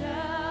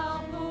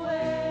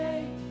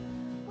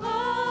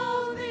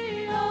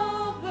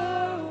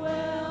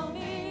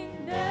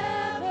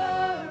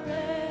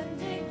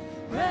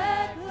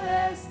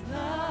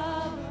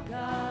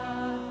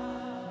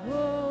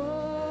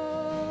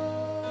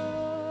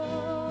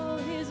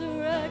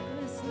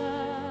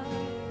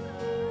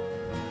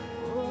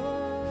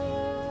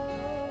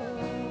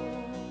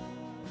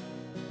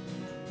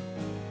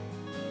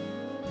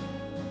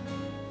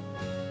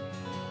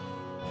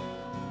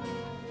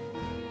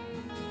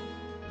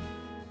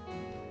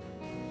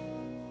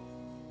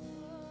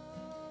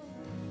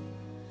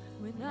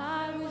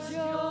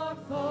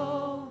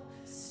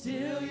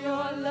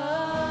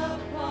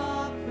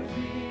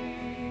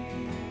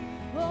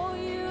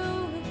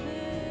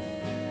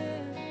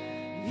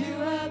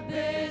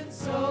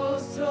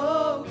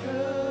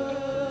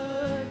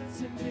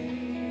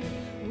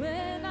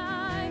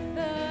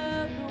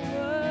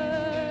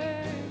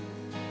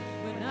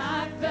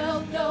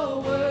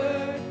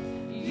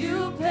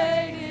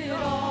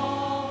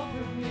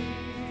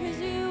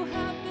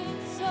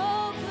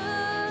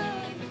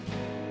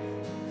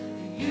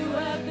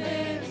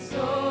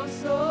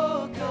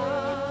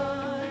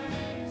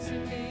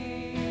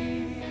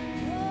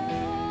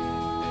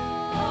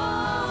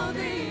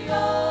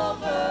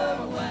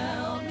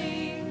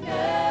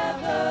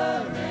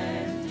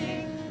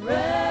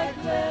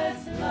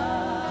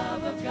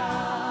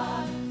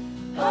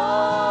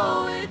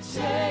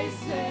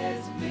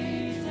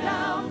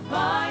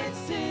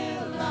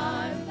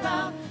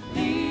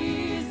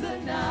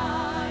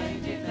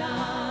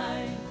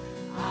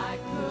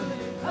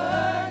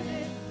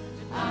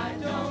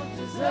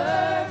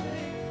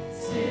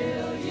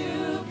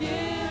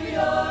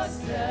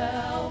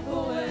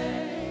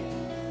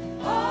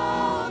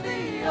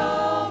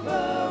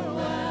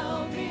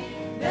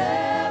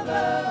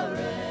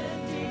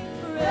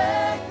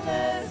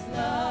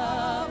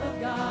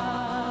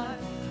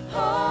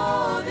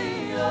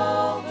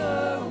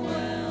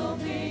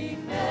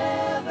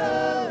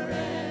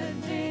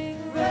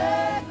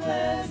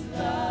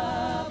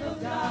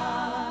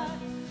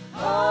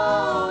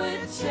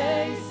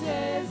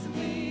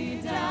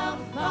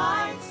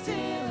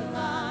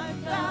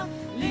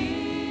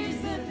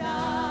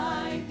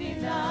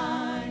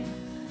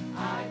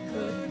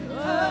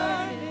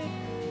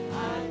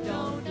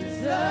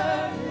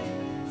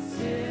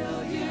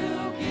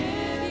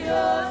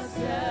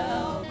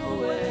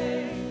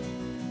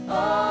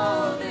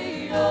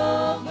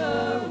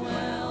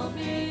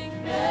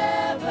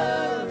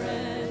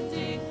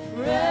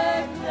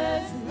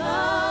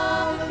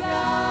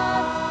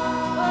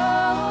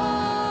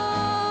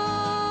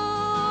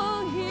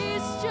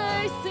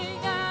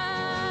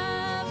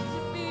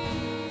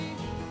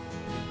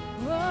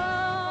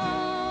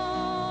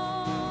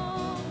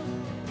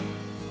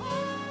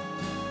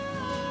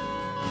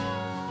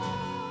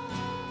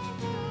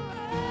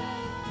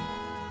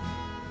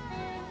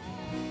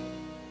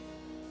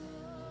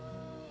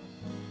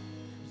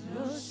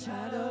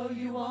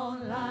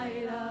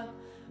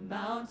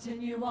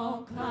mountain you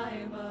won't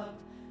climb up,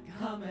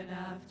 coming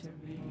after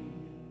me.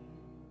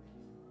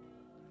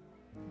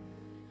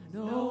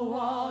 No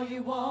wall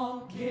you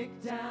won't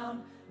kick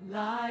down,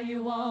 lie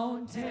you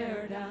won't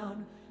tear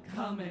down,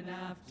 coming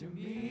after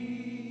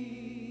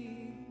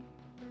me.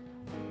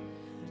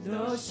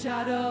 No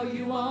shadow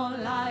you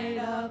won't light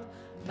up,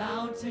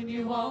 mountain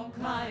you won't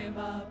climb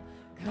up,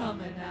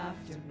 coming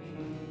after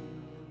me.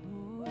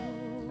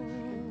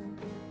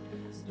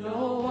 There's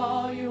no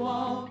wall you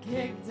won't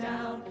kick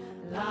down,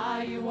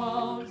 lie you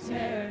won't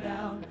tear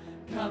down,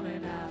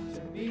 coming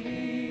after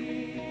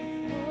me.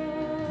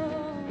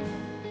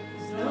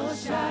 There's no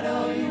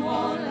shadow you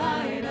won't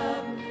light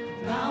up,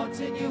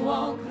 mountain you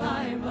won't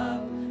climb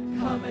up,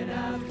 coming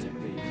after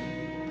me.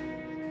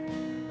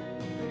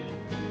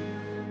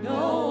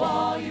 No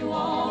wall you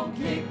won't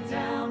kick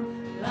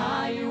down,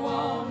 lie you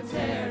won't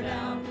tear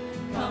down,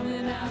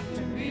 coming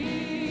after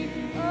me.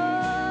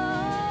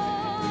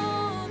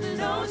 Oh, there's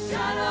no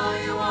shadow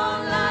you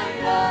won't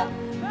light up,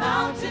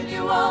 mountain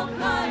you won't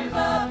climb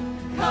up,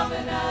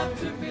 coming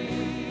after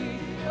me.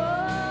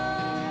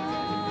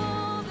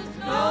 Oh, there's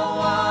no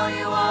wall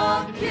you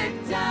won't kick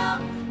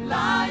down,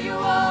 lie you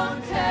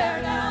won't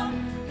tear down,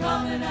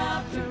 coming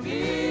after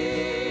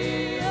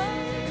me.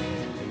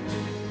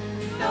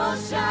 No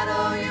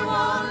shadow you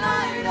won't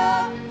light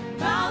up,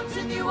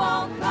 mountain you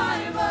won't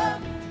climb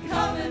up,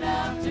 coming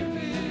after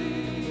me.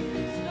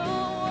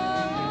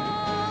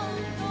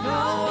 No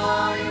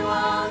wall you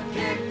won't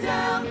kick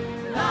down,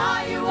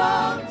 lie you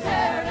won't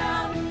tear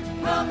down,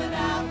 coming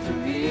after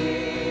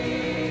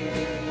me.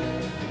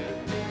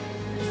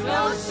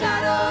 No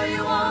shadow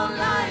you won't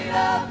light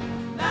up,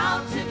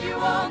 mountain you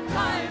won't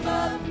climb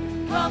up,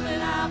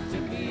 coming after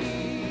me.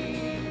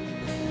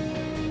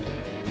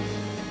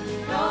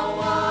 No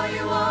wall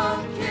you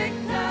won't kick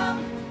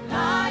down,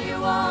 lie you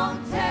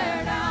won't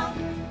tear down,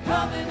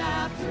 coming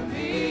after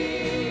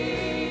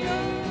me.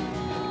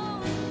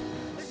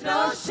 There's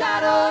no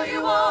shadow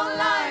you won't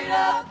light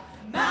up,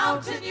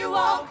 mountain you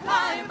won't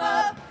climb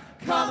up,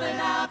 coming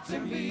after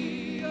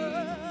me.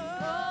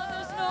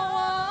 There's no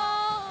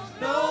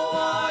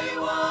wall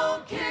you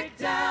won't kick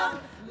down,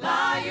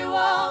 lie you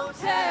won't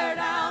tear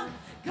down,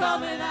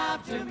 coming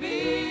after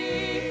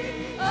me.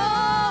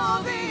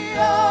 Oh, the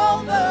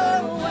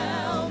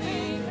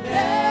overwhelming,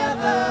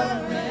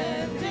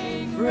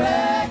 never-ending,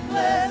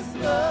 reckless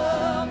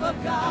love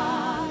of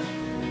God.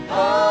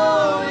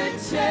 Oh, it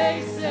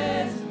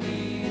chases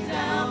me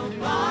down,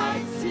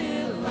 fights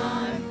till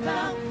I'm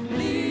found,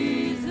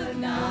 leaves the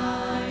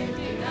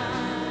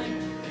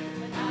 99.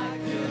 I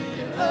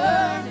couldn't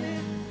earn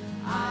it,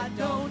 I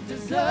don't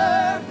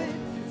deserve it,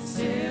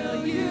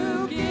 still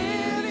you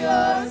give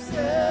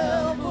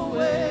yourself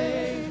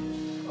away.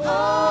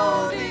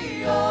 Oh,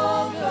 the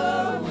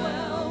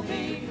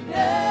overwhelming,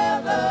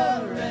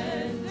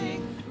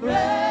 never-ending,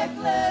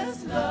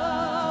 reckless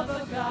love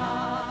of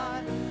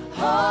God.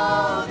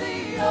 Oh,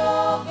 the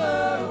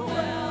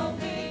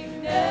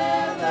overwhelming,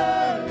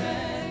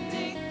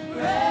 never-ending,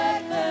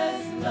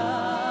 reckless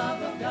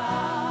love of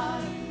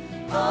God.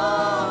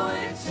 Oh,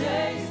 it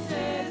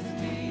chases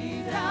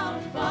me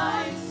down,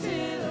 fights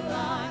till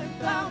I'm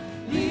found,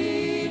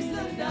 leaves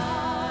the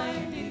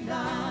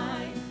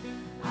 99.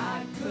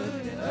 I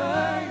couldn't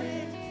earn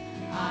it,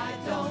 I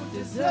don't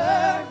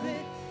deserve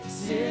it,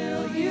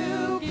 still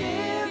you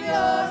give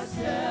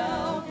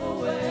yourself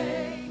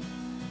away.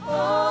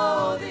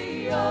 Oh,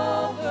 the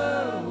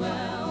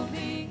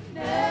overwhelming,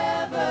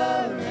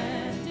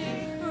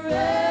 never-ending,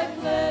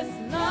 reckless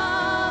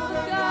love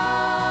of God.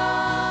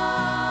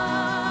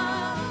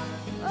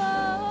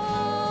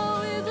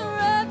 Oh, it's a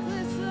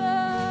reckless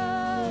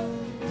love.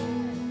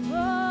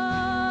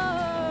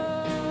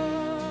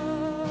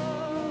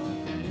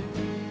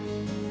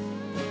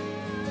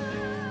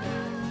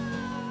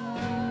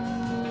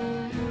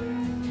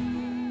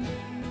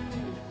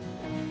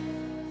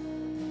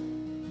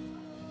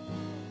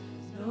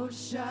 No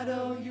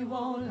shadow you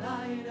won't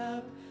light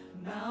up,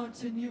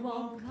 mountain you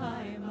won't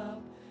climb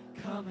up,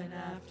 coming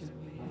after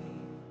me.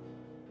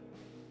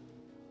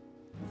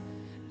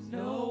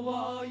 No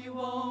wall you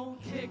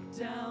won't kick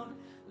down,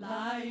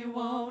 lie you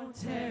won't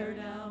tear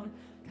down,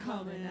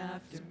 coming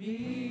after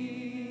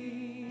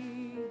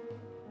me.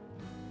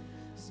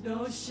 There's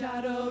no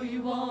shadow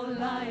you won't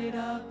light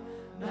up,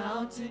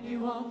 mountain you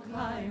won't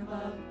climb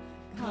up,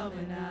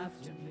 coming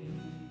after me.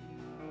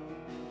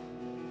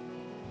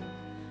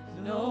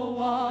 No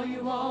wall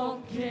you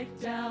won't kick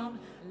down,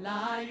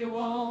 lie you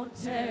won't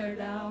tear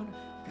down,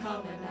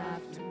 coming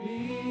after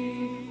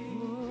me.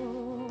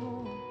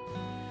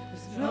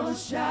 There's no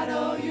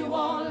shadow you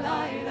won't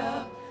light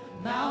up,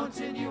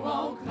 mountain you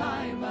won't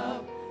climb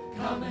up,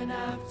 coming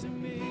after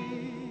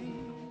me.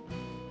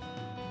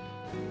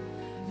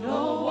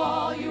 No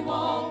wall you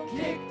won't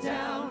kick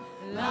down,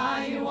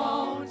 lie you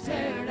won't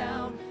tear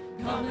down,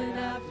 coming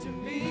after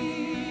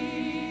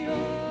me.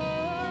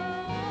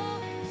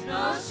 There's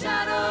no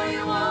shadow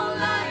you won't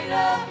light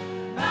up,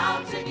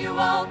 mountain you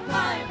won't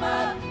climb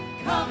up,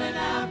 coming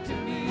after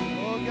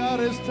me. Oh, God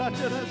is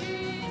touching us.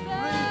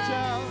 Reach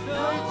out.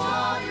 No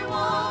wall you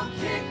won't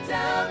kick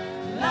down,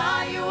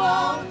 lie you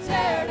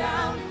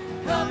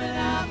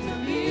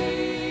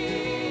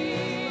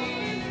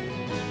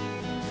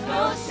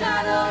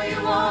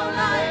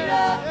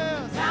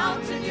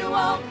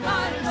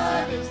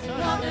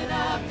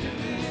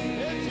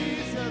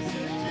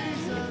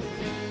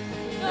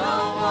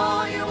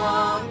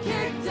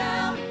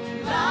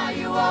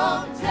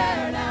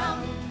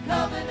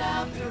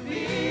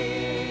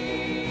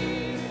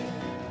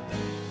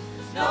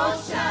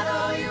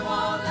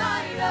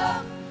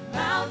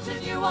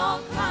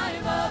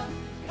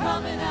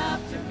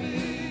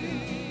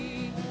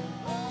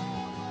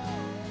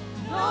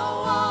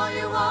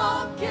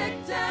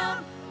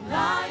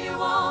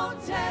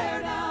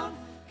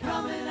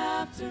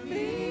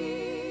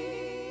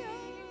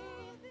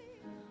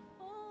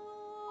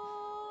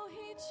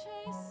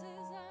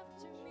chases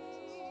after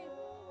me.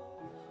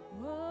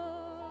 Whoa.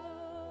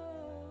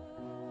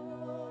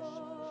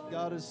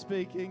 God is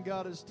speaking.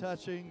 God is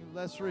touching.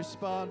 Let's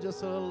respond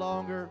just a little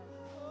longer.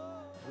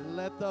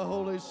 Let the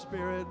Holy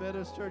Spirit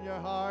minister in your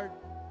heart.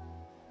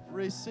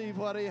 Receive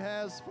what He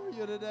has for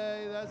you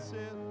today. That's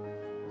it.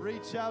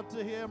 Reach out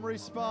to Him.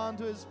 Respond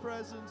to His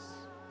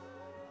presence.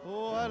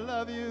 Oh, I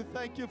love you.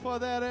 Thank you for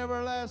that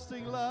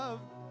everlasting love.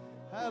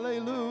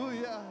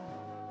 Hallelujah.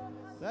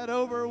 That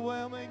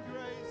overwhelming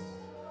grace.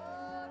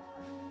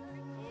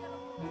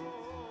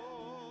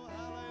 Oh,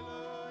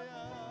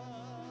 hallelujah.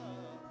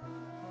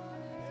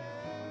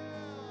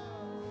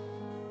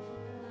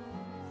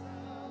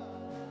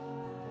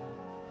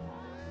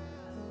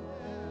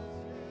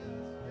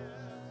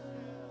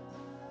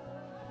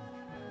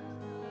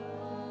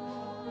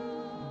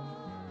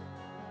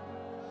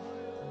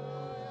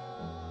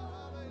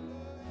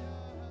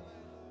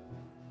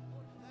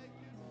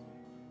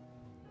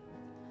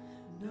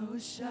 No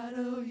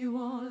shadow you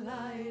won't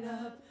light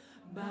up,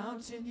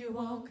 mountain you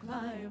won't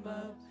climb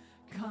up,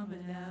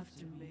 coming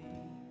after me.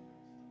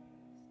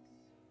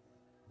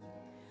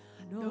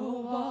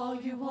 No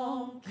wall you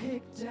won't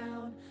kick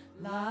down,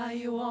 lie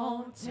you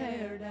won't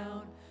tear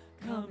down,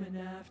 coming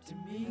after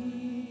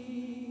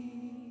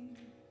me.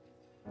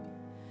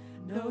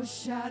 No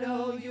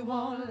shadow you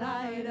won't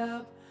light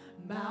up,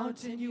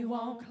 mountain you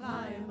won't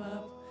climb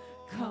up,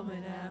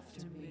 coming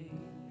after me.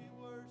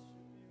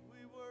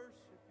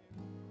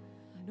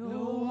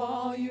 No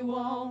wall you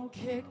won't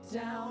kick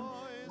down,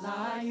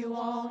 lie you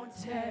won't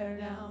tear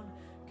down,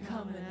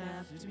 coming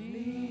after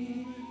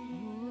me.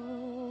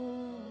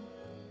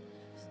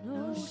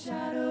 No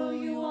shadow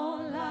you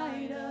won't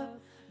light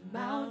up,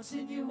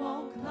 mountain you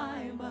won't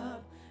climb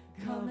up,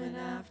 coming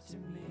after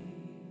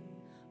me.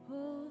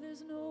 Oh,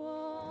 there's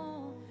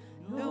no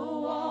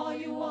wall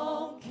you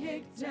won't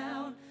kick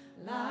down,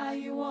 lie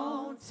you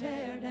won't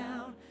tear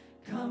down,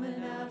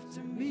 coming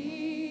after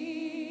me.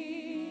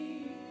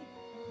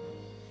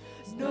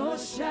 No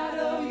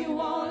shadow you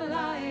won't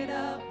light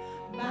up,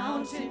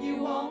 mountain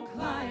you won't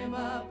climb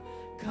up,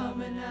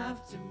 coming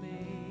after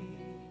me.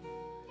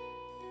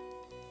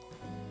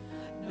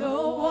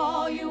 No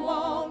wall you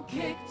won't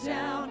kick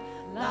down,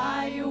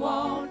 lie you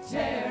won't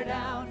tear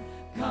down,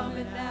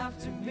 coming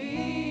after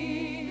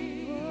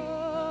me.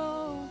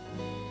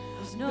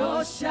 There's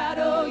no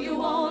shadow you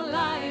won't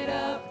light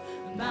up,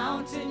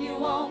 mountain you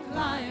won't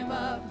climb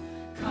up,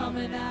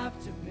 coming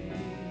after me.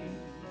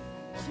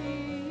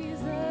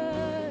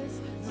 Jesus.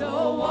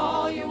 No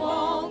wall you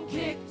won't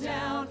kick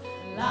down,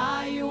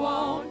 lie you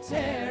won't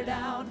tear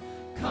down,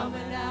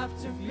 coming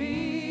after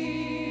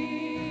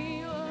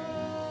me.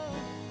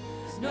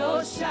 There's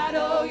no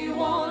shadow you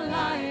won't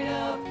light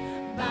up,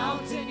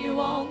 mountain you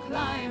won't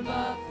climb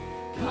up,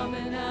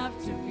 coming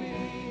after me.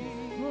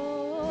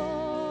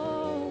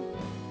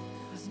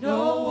 There's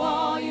no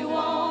wall you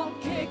won't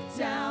kick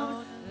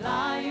down,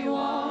 lie you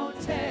won't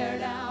tear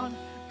down,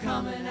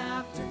 coming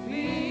after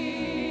me.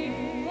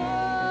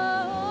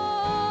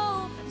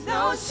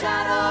 No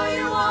shadow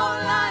you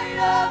won't light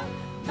up,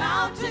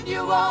 mountain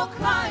you won't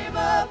climb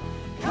up,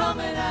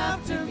 coming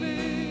after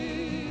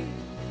me.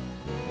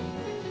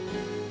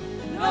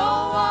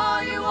 No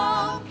wall you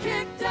won't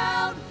kick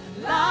down,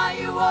 lie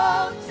you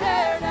won't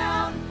tear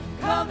down,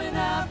 coming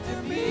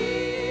after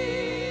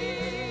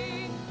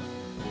me.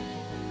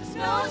 There's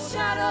no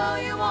shadow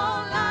you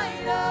won't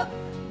light up,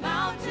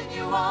 mountain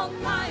you won't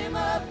climb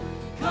up,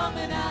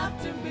 coming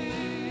after me.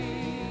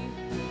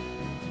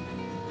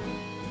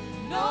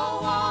 No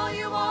wall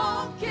you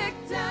won't kick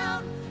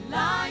down,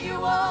 lie you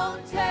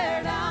won't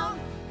tear down,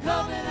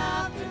 coming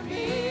after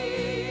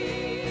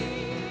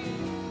me.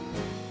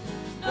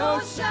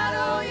 No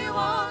shadow you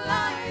won't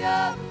light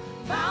up,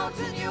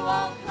 mountain you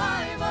won't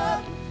climb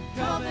up,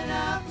 coming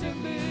after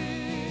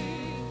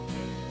me.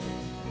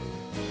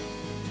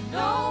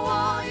 No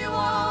wall you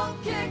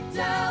won't kick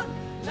down,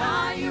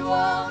 lie you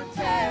won't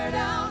tear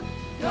down,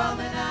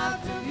 coming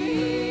after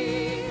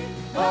me.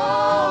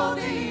 Oh,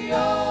 the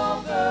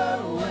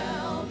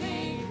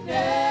overwhelming,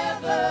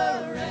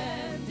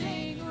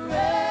 never-ending,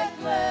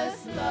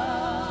 reckless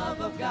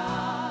love of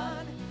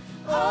God.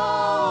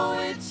 Oh,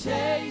 it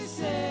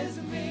chases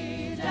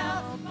me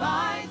down,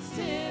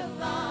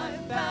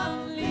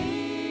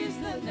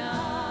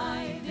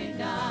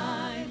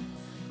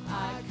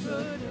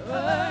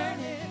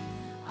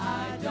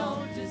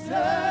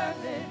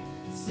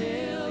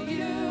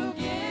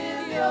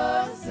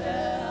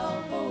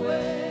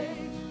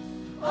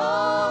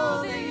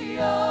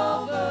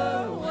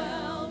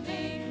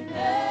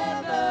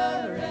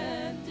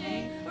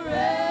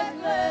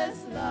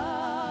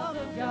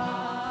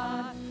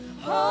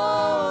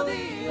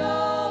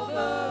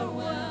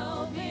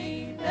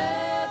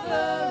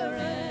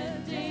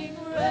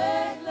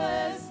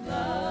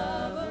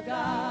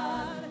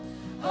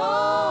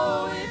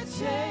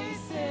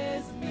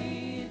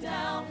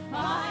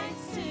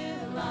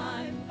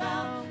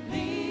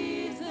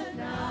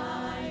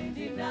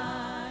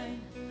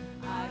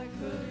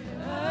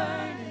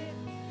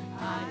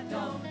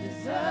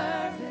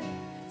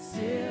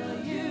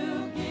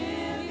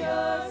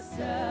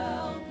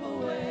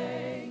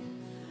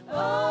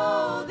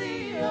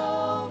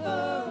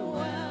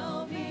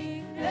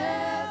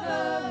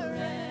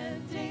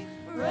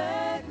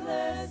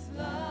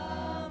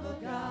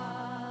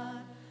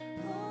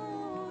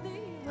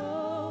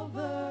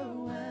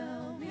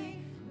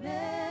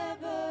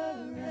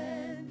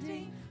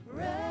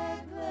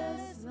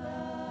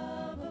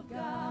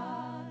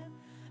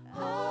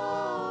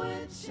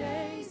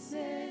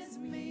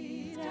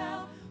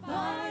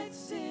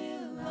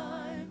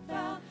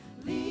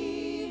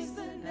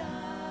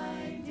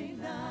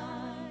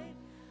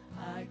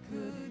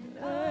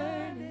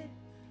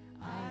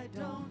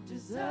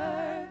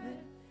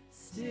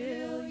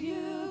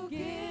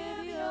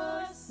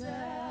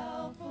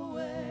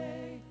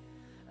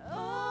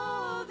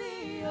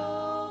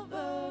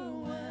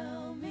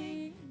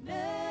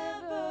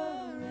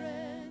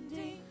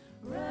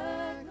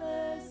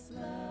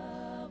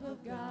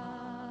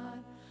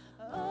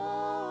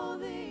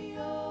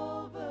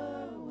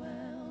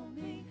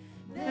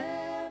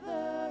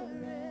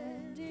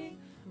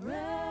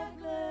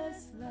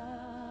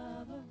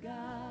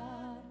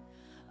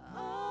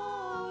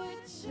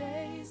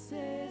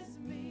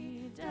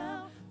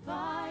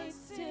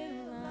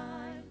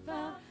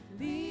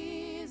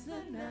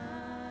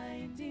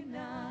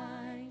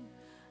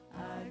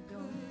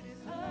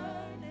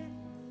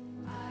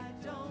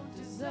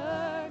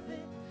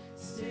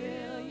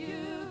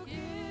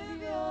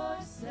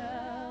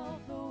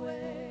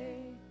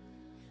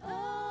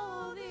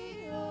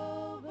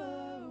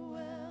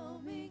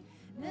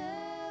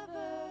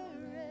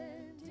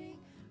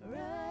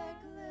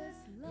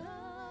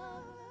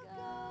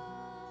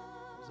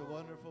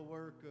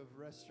 work of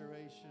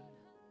restoration,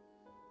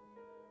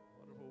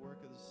 wonderful work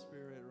of the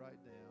Spirit right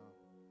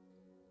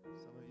now.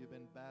 Some of you have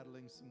been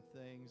battling some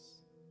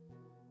things.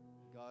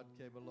 God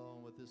came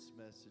along with this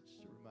message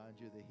to remind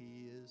you that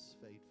He is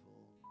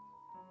faithful.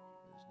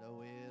 There's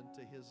no end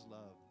to His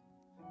love.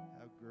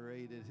 How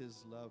great is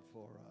His love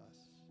for us.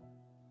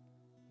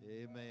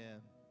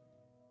 Amen.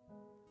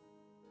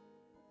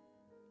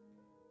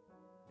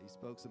 He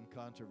spoke some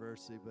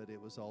controversy, but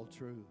it was all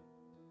true.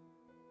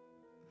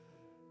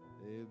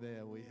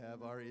 Amen. We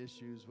have our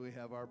issues. We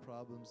have our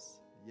problems.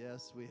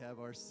 Yes, we have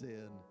our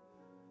sin.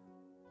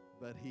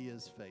 But He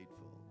is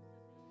faithful.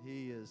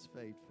 He is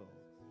faithful.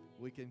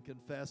 We can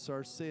confess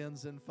our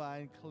sins and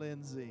find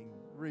cleansing,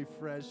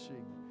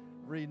 refreshing,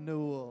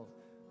 renewal.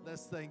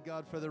 Let's thank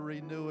God for the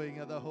renewing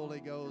of the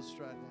Holy Ghost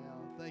right now.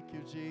 Thank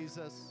you,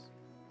 Jesus.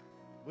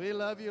 We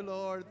love you,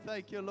 Lord.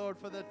 Thank you, Lord,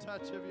 for the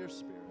touch of your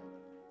Spirit.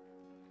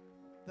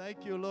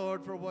 Thank you,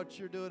 Lord, for what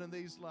you're doing in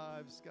these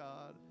lives,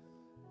 God.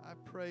 I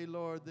pray,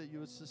 Lord, that you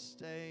would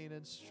sustain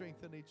and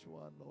strengthen each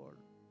one, Lord.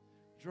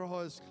 Draw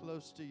us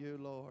close to you,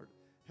 Lord.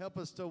 Help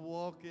us to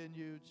walk in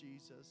you,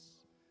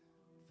 Jesus.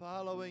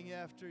 Following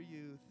after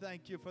you.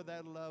 Thank you for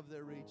that love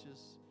that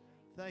reaches.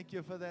 Thank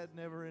you for that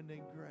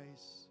never-ending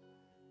grace.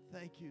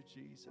 Thank you,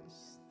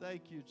 Jesus.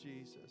 Thank you,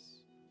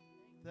 Jesus.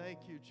 Thank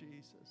you,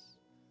 Jesus.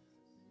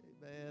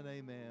 Amen,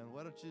 amen.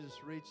 Why don't you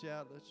just reach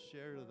out? Let's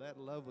share that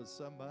love with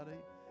somebody.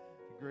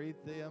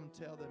 Greet them.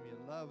 Tell them you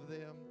love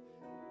them.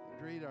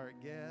 Greet our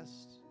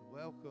guests.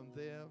 Welcome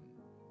them.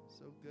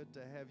 So good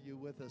to have you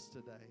with us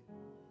today.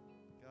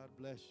 God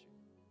bless you.